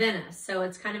Haunting in Venice. So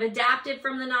it's kind of adapted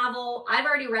from the novel. I've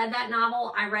already read that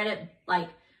novel. I read it like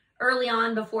early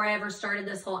on before I ever started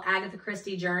this whole Agatha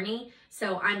Christie journey.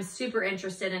 So I'm super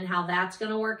interested in how that's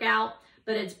going to work out.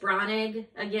 But it's Brannig,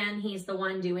 again, he's the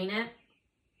one doing it.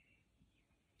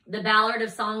 The Ballad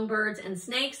of Songbirds and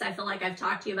Snakes, I feel like I've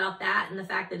talked to you about that and the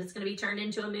fact that it's going to be turned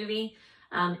into a movie.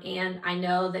 And I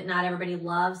know that not everybody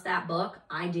loves that book.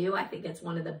 I do. I think it's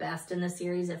one of the best in the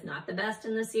series, if not the best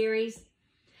in the series.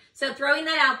 So throwing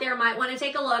that out there, might want to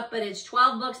take a look, but it's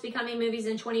 12 books becoming movies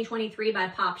in 2023 by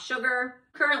Pop Sugar.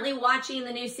 Currently watching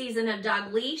the new season of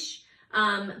Dalgliesh.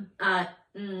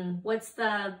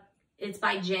 It's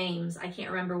by James. I can't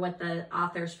remember what the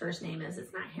author's first name is.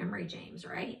 It's not Henry James,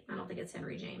 right? I don't think it's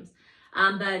Henry James.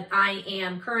 But I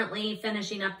am currently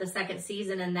finishing up the second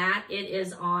season and that. It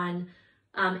is on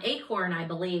Acorn, I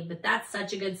believe. But that's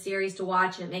such a good series to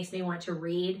watch and it makes me want to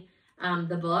read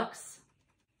the books.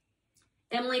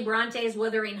 Emily Bronte's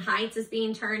Wuthering Heights is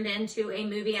being turned into a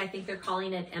movie. I think they're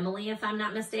calling it Emily, if I'm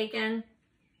not mistaken.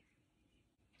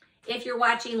 If you're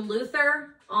watching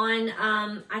Luther on,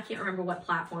 I can't remember what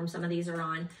platform some of these are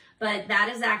on, but that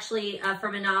is actually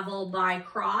from a novel by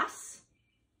Cross.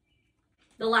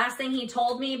 The Last Thing He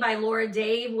Told Me by Laura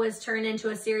Dave was turned into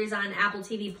a series on Apple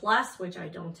TV Plus, which I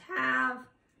don't have.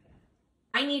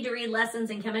 I Need to Read Lessons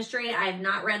in Chemistry. I have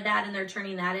not read that, and they're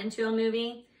turning that into a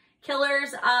movie.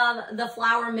 Killers of the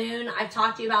Flower Moon. I've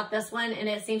talked to you about this one, and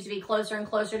it seems to be closer and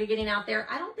closer to getting out there.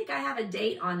 I don't think I have a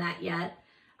date on that yet,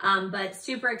 but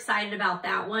super excited about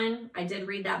that one. I did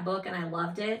read that book, and I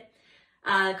loved it.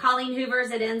 Colleen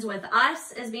Hoover's It Ends With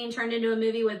Us is being turned into a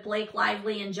movie with Blake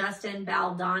Lively and Justin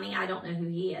Baldoni. I don't know who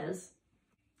he is.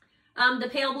 The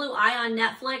Pale Blue Eye on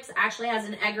Netflix actually has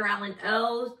an Edgar Allan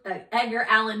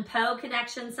Poe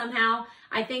connection somehow.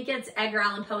 I think it's Edgar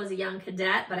Allan Poe as a young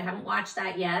cadet, but I haven't watched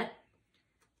that yet.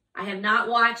 I have not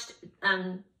watched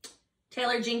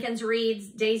Taylor Jenkins Reid's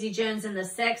Daisy Jones and the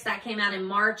Six. That came out in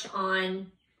March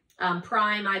on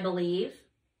Prime, I believe.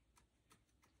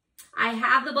 I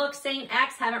have the book Saint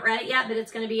X, haven't read it yet, but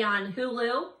it's going to be on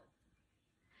Hulu.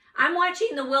 I'm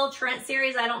watching the Will Trent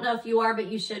series. I don't know if you are, but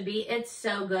you should be. It's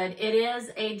so good. It is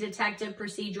a detective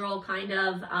procedural kind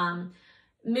of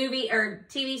movie or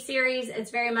TV series.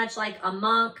 It's very much like a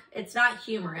Monk. It's not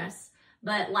humorous,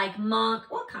 but like Monk,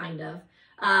 well, kind of.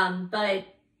 But,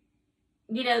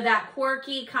 you know, that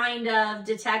quirky kind of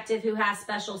detective who has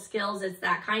special skills. It's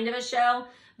that kind of a show.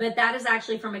 But that is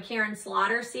actually from a Karen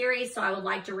Slaughter series, so I would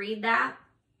like to read that.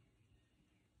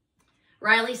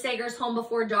 Riley Sager's Home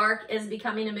Before Dark is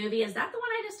becoming a movie. Is that the one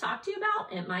I just talked to you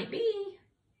about? It might be.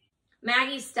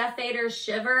 Maggie Stepfader's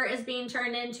Shiver is being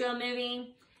turned into a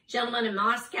movie. Gentleman in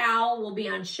Moscow will be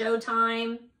on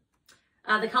Showtime.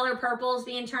 The Color Purple is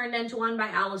being turned into one by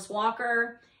Alice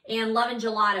Walker. And Love and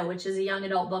Gelato, which is a young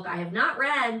adult book I have not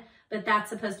read, but that's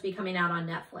supposed to be coming out on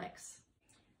Netflix.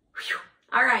 Whew.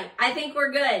 All right, I think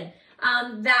we're good.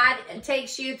 That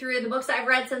takes you through the books I've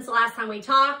read since the last time we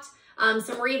talked.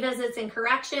 Some revisits and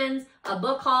corrections, a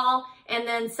book haul, and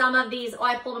then some of these. Oh,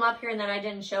 I pulled them up here and then I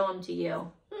didn't show them to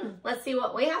you. Let's see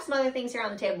what we have. Some other things here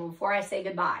on the table before I say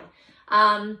goodbye.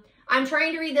 I'm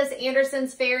trying to read this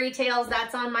Anderson's Fairy Tales.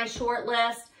 That's on my short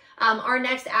list. Our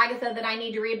next Agatha that I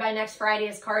need to read by next Friday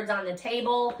is Cards on the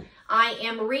Table. I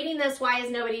am reading this. Why has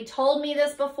nobody told me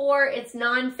this before? It's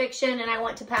nonfiction, and I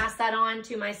want to pass that on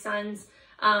to my son's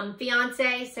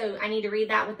fiance, so I need to read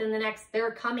that within the next,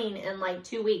 they're coming in like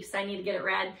 2 weeks. I need to get it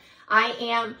read. I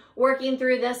am working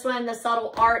through this one, The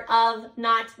Subtle Art of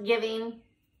Not Giving.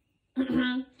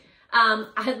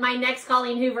 My next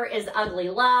Colleen Hoover is Ugly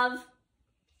Love.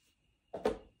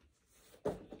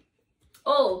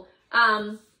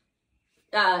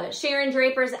 Sharon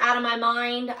Draper's Out of My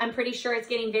Mind. I'm pretty sure it's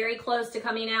getting very close to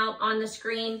coming out on the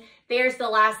screen. There's The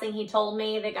Last Thing He Told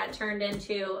Me that got turned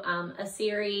into a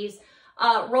series.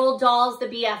 Roald Dahl's The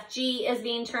BFG is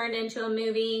being turned into a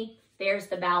movie. There's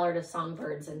The Ballad of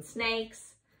Songbirds and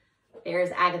Snakes. There's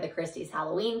Agatha Christie's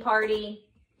Halloween Party.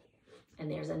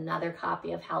 And there's another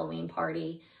copy of Halloween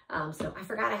Party. So I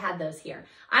forgot I had those here.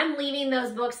 I'm leaving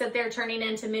those books that they're turning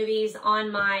into movies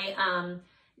on my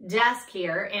desk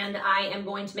here, and I am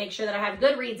going to make sure that I have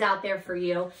Goodreads out there for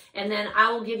you, and then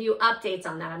I will give you updates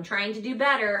on that. I'm trying to do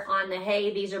better on the,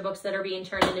 hey, these are books that are being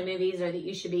turned into movies or that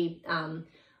you should be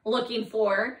looking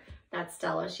for. That's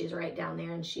Stella. She's right down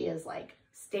there, and she is like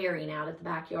staring out at the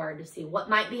backyard to see what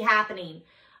might be happening.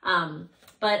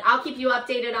 But I'll keep you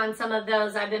updated on some of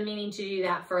those. I've been meaning to do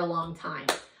that for a long time.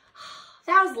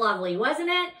 That was lovely, wasn't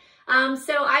it?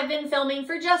 So I've been filming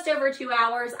for just over 2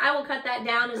 hours. I will cut that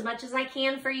down as much as I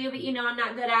can for you, but you know I'm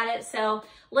not good at it. So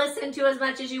listen to as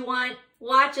much as you want,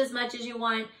 watch as much as you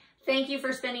want. Thank you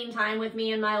for spending time with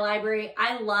me in my library.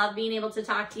 I love being able to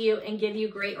talk to you and give you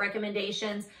great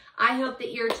recommendations. I hope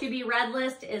that your to be read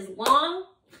list is long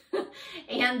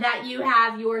and that you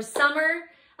have your summer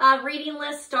reading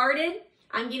list started.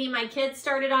 I'm getting my kids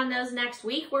started on those next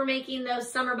week. We're making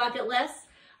those summer bucket lists.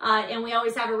 And we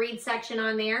always have a read section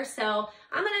on there. So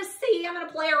I'm going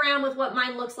to play around with what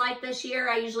mine looks like this year.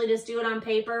 I usually just do it on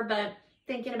paper, but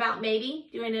thinking about maybe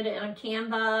doing it on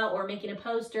Canva or making a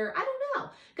poster. I don't know.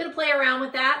 Going to play around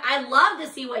with that. I'd love to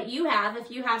see what you have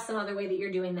if you have some other way that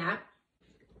you're doing that.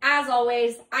 As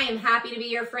always, I am happy to be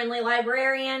your friendly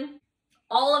librarian.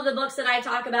 All of the books that I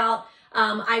talk about,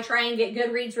 I try and get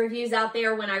Goodreads reviews out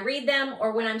there when I read them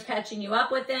or when I'm catching you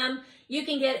up with them. You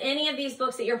can get any of these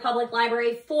books at your public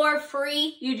library for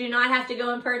free. You do not have to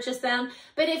go and purchase them.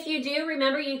 But if you do,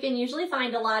 remember, you can usually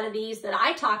find a lot of these that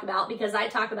I talk about because I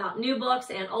talk about new books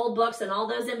and old books and all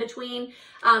those in between.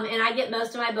 And I get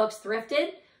most of my books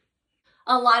thrifted.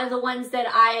 A lot of the ones that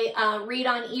I read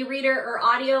on e-reader or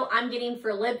audio, I'm getting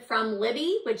from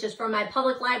Libby, which is from my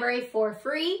public library for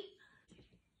free.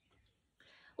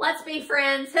 Let's be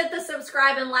friends. Hit the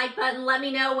subscribe and like button. Let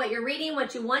me know what you're reading,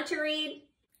 what you want to read.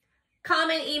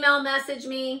 Comment, email, message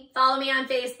me. Follow me on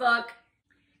Facebook.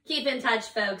 Keep in touch,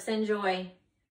 folks. Enjoy.